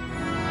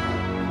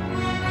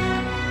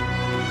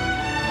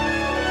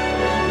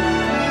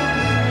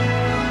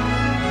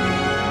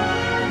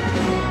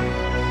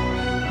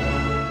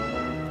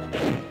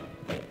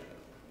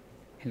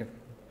 Hello.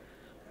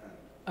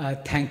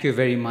 Thank you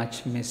very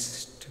much,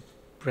 Mr.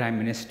 Prime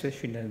Minister,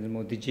 Shri Narendra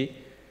Modi ji.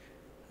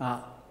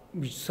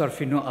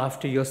 Sort of,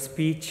 after your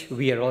speech,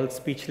 we are all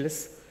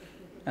speechless.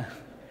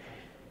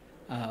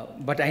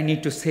 But I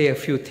need to say a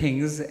few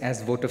things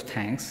as vote of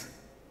thanks.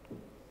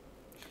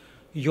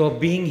 Your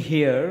being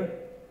here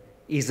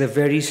is a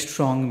very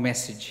strong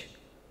message,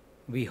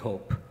 we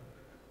hope,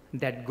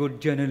 that good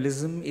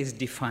journalism is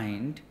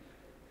defined.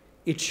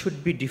 It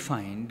should be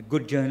defined.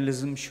 Good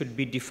journalism should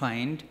be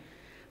defined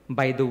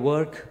by the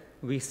work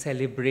we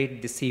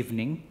celebrate this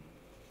evening,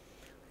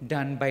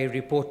 done by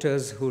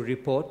reporters who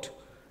report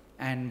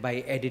and by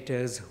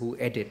editors who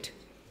edit.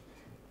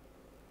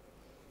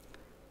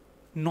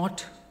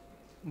 Not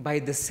by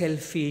the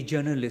selfie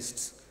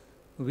journalists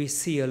we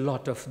see a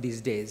lot of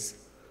these days,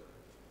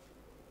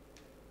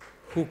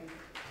 who,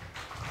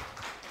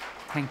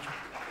 thank you,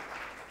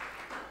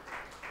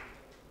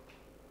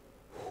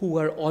 who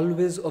are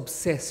always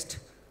obsessed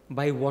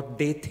by what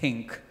they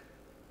think,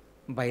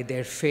 by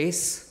their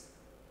face,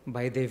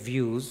 by their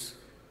views,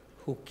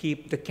 who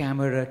keep the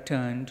camera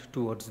turned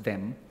towards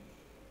them.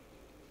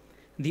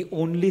 The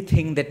only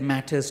thing that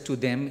matters to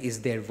them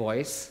is their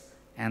voice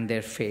and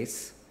their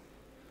face.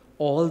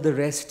 All the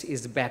rest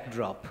is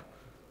backdrop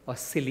or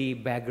silly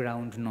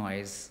background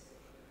noise.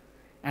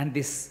 And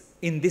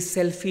in this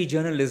selfie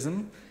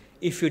journalism,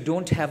 if you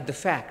don't have the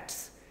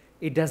facts,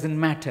 it doesn't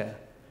matter.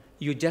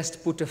 You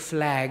just put a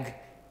flag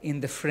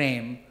in the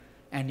frame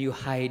and you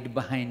hide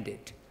behind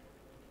it.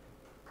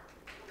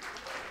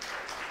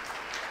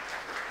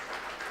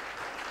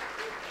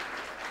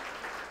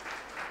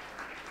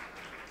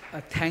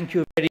 Thank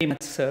you very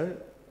much, sir,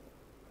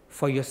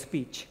 for your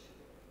speech,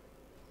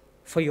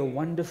 for your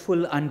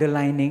wonderful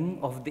underlining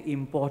of the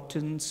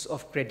importance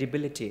of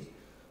credibility.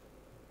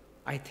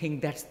 I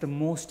think that's the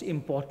most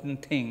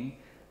important thing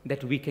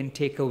that we can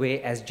take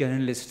away as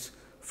journalists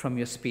from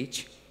your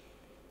speech.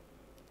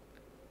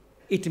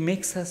 It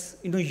makes us,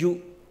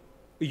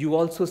 you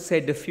also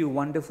said a few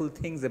wonderful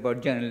things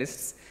about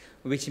journalists,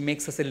 which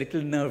makes us a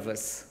little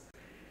nervous.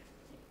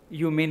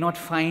 You may not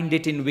find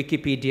it in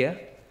Wikipedia,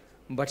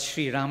 but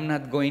Sri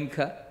Ramnath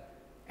Goenka,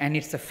 and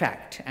it's a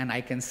fact, and I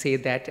can say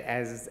that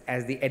as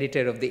the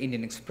editor of the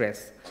Indian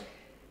Express,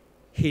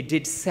 he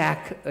did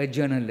sack a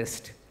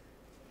journalist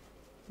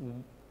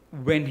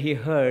when he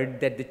heard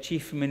that the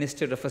chief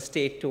minister of a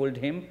state told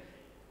him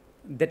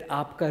that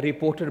aapka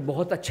reporter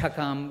bahut acha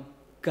kaam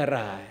kar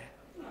raha hai.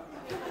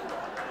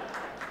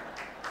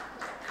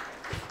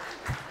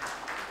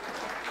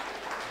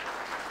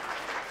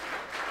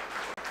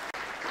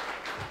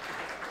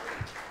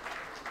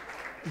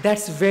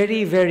 That's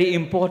very, very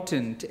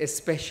important,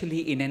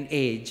 especially in an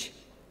age,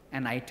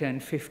 and I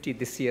turned 50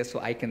 this year, so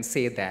I can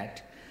say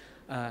that,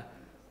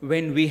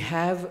 when we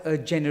have a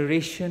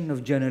generation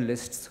of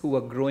journalists who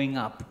are growing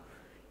up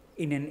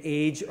in an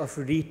age of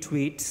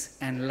retweets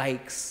and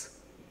likes,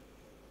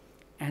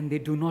 and they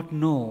do not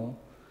know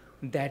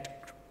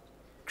that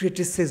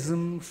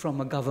criticism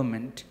from a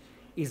government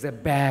is a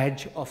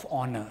badge of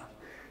honor.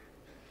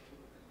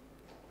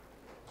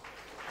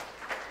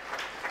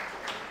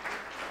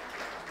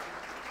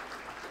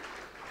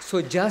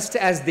 So just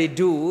as they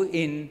do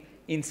in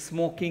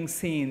smoking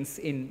scenes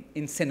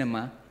in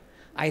cinema,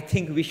 I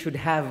think we should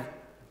have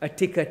a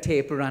ticker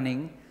tape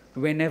running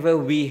whenever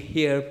we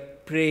hear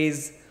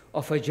praise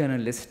of a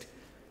journalist,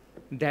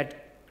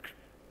 that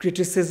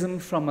criticism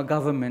from a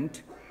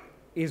government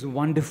is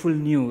wonderful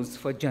news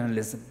for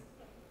journalism.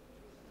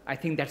 I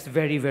think that's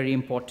very, very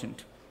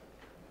important.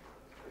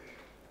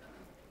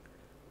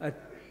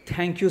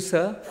 Thank you,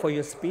 sir, for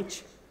your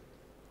speech.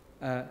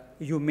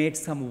 You made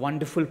some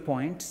wonderful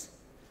points.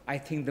 I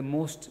think the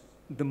most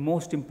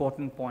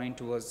important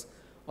point was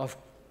of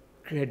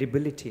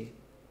credibility.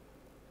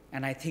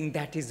 And I think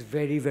that is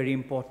very, very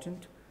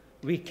important.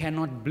 We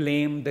cannot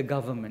blame the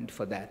government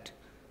for that.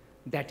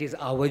 That is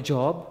our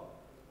job.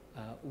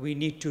 We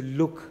need to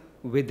look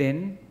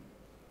within.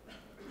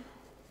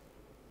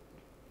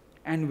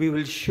 And we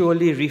will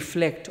surely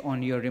reflect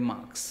on your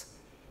remarks.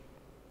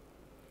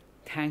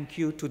 Thank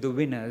you to the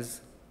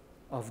winners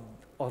of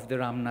the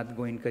Ramnath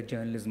Goenka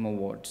Journalism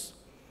Awards.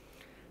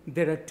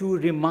 There are two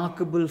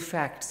remarkable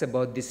facts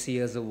about this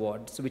year's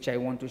awards, which I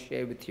want to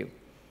share with you.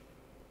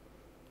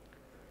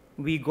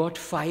 We got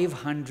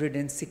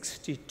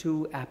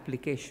 562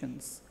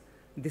 applications.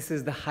 This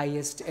is the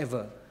highest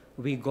ever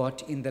we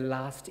got in the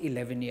last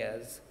 11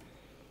 years.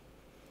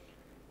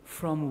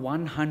 From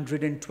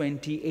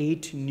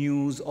 128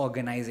 news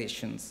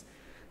organizations.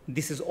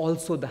 This is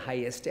also the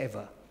highest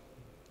ever.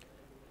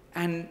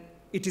 And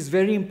it is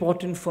very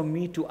important for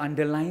me to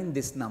underline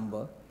this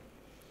number,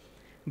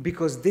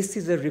 because this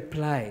is a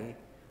reply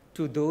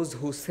to those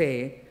who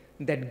say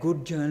that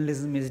good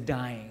journalism is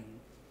dying,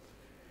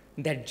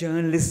 that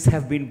journalists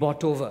have been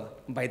bought over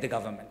by the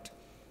government.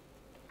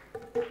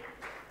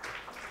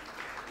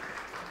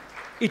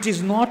 It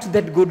is not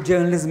that good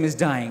journalism is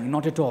dying,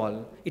 not at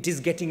all. It is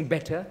getting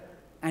better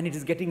and it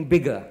is getting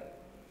bigger.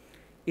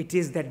 It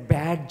is that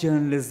bad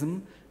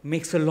journalism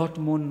makes a lot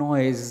more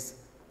noise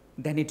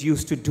than it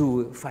used to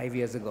do 5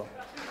 years ago.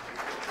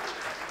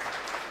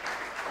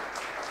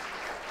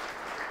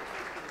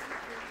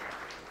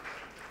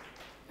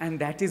 And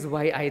that is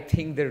why I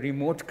think the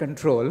remote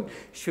control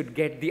should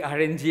get the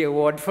RNG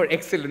Award for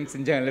Excellence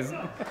in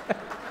Journalism.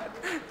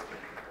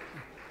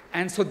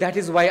 And so that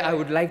is why I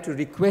would like to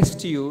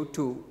request you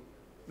to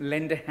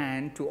lend a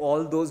hand to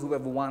all those who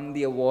have won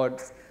the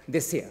awards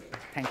this year.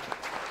 Thank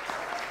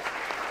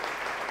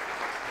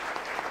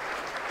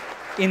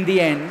you. In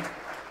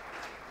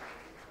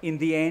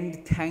the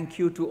end, thank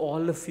you to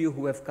all of you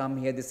who have come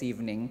here this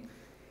evening.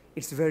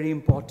 It's very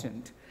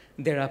important.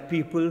 There are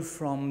people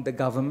from the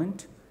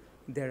government.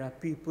 There are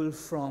people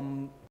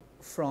from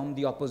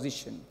the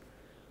opposition.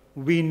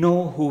 We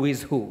know who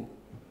is who.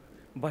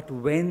 But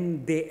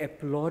when they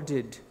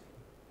applauded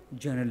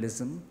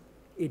journalism,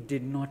 it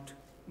did not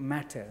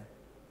matter.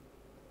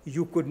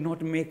 You could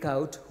not make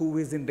out who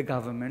is in the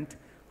government,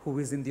 who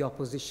is in the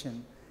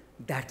opposition.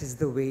 That is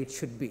the way it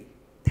should be.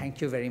 Thank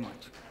you very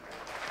much.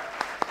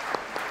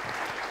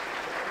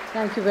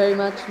 Thank you very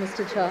much,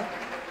 Mr. Jha.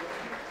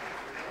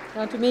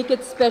 Now, to make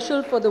it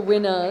special for the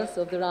winners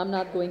of the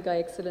Ramnath Goenka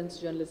Excellence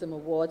Journalism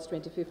Awards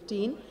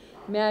 2015,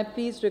 may I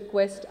please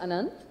request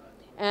Anant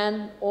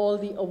and all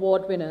the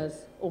award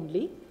winners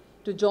only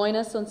to join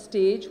us on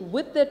stage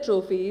with their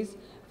trophies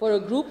for a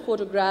group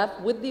photograph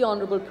with the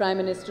Honorable Prime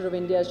Minister of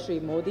India, Shri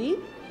Modi,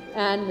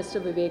 and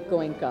Mr. Vivek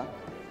Goenka.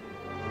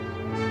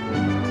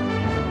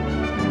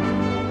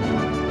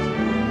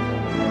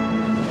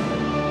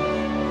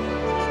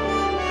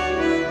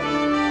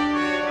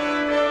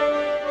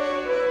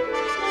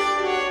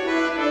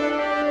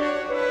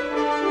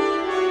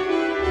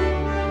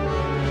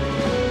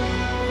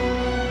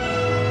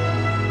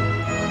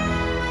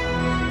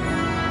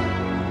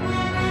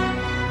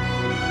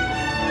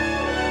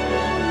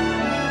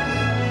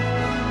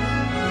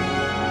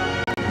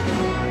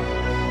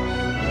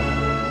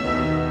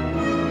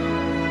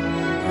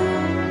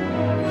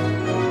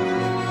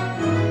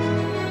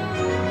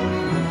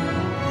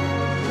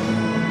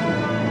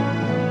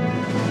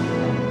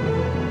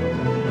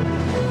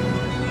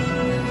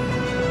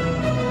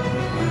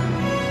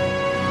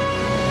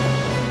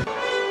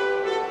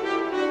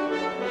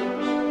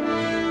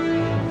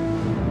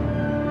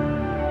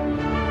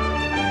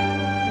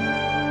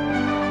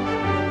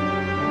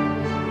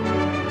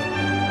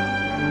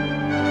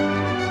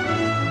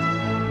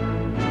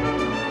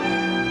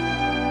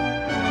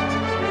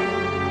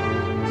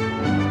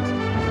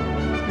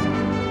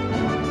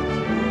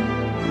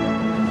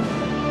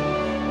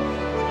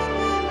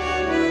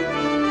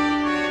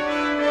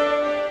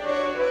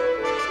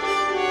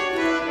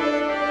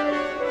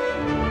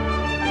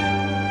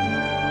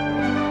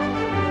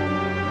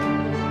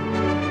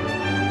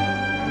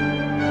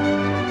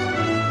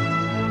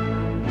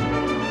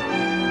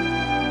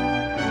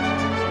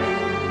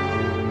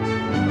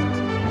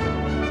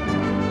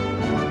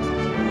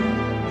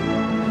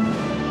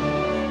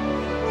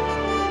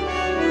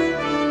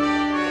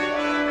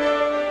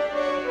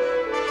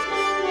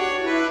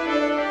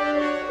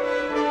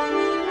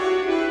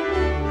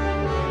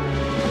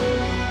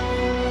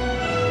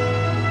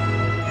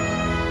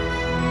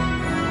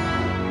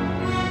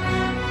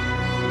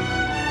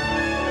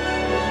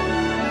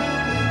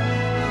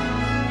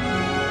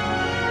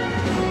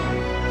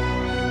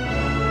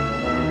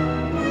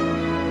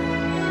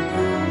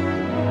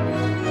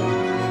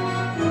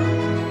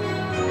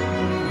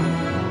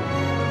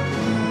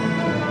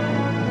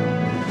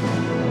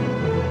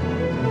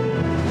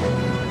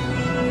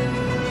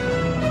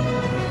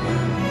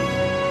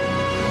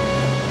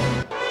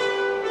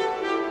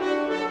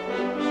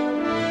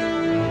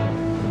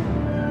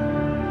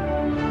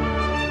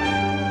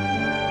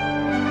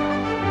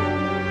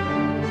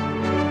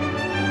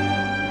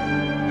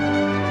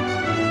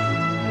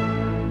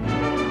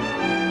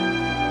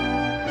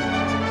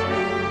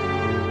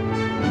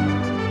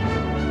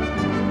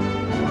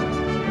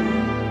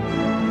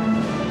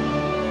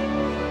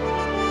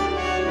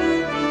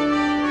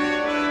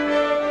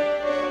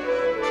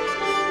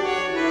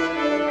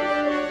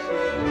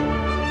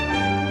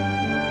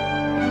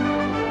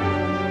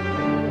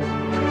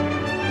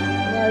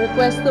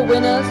 Request the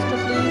winners to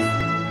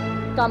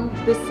please come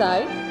this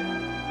side.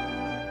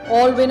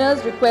 All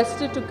winners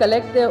requested to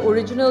collect their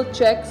original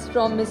checks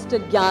from Mr.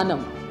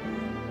 Gyanam.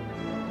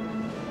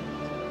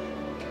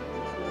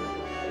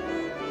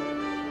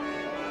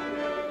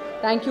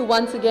 Thank you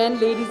once again,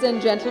 ladies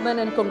and gentlemen,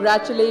 and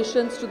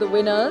congratulations to the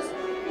winners.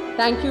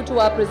 Thank you to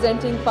our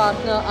presenting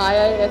partner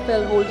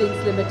IIFL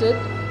Holdings Limited,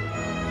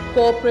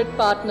 corporate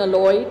partner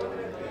Lloyd,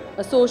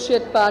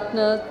 associate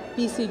partner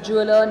PC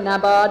Jeweler,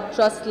 NABARD,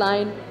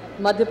 Trustline,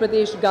 Madhya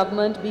Pradesh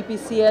Government,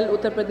 BPCL,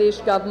 Uttar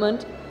Pradesh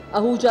Government,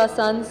 Ahuja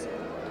Sons,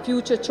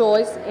 Future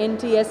Choice,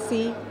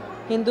 NTSC,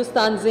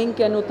 Hindustan Zinc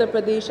and Uttar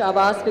Pradesh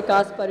Awas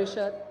Vikas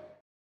Parishad.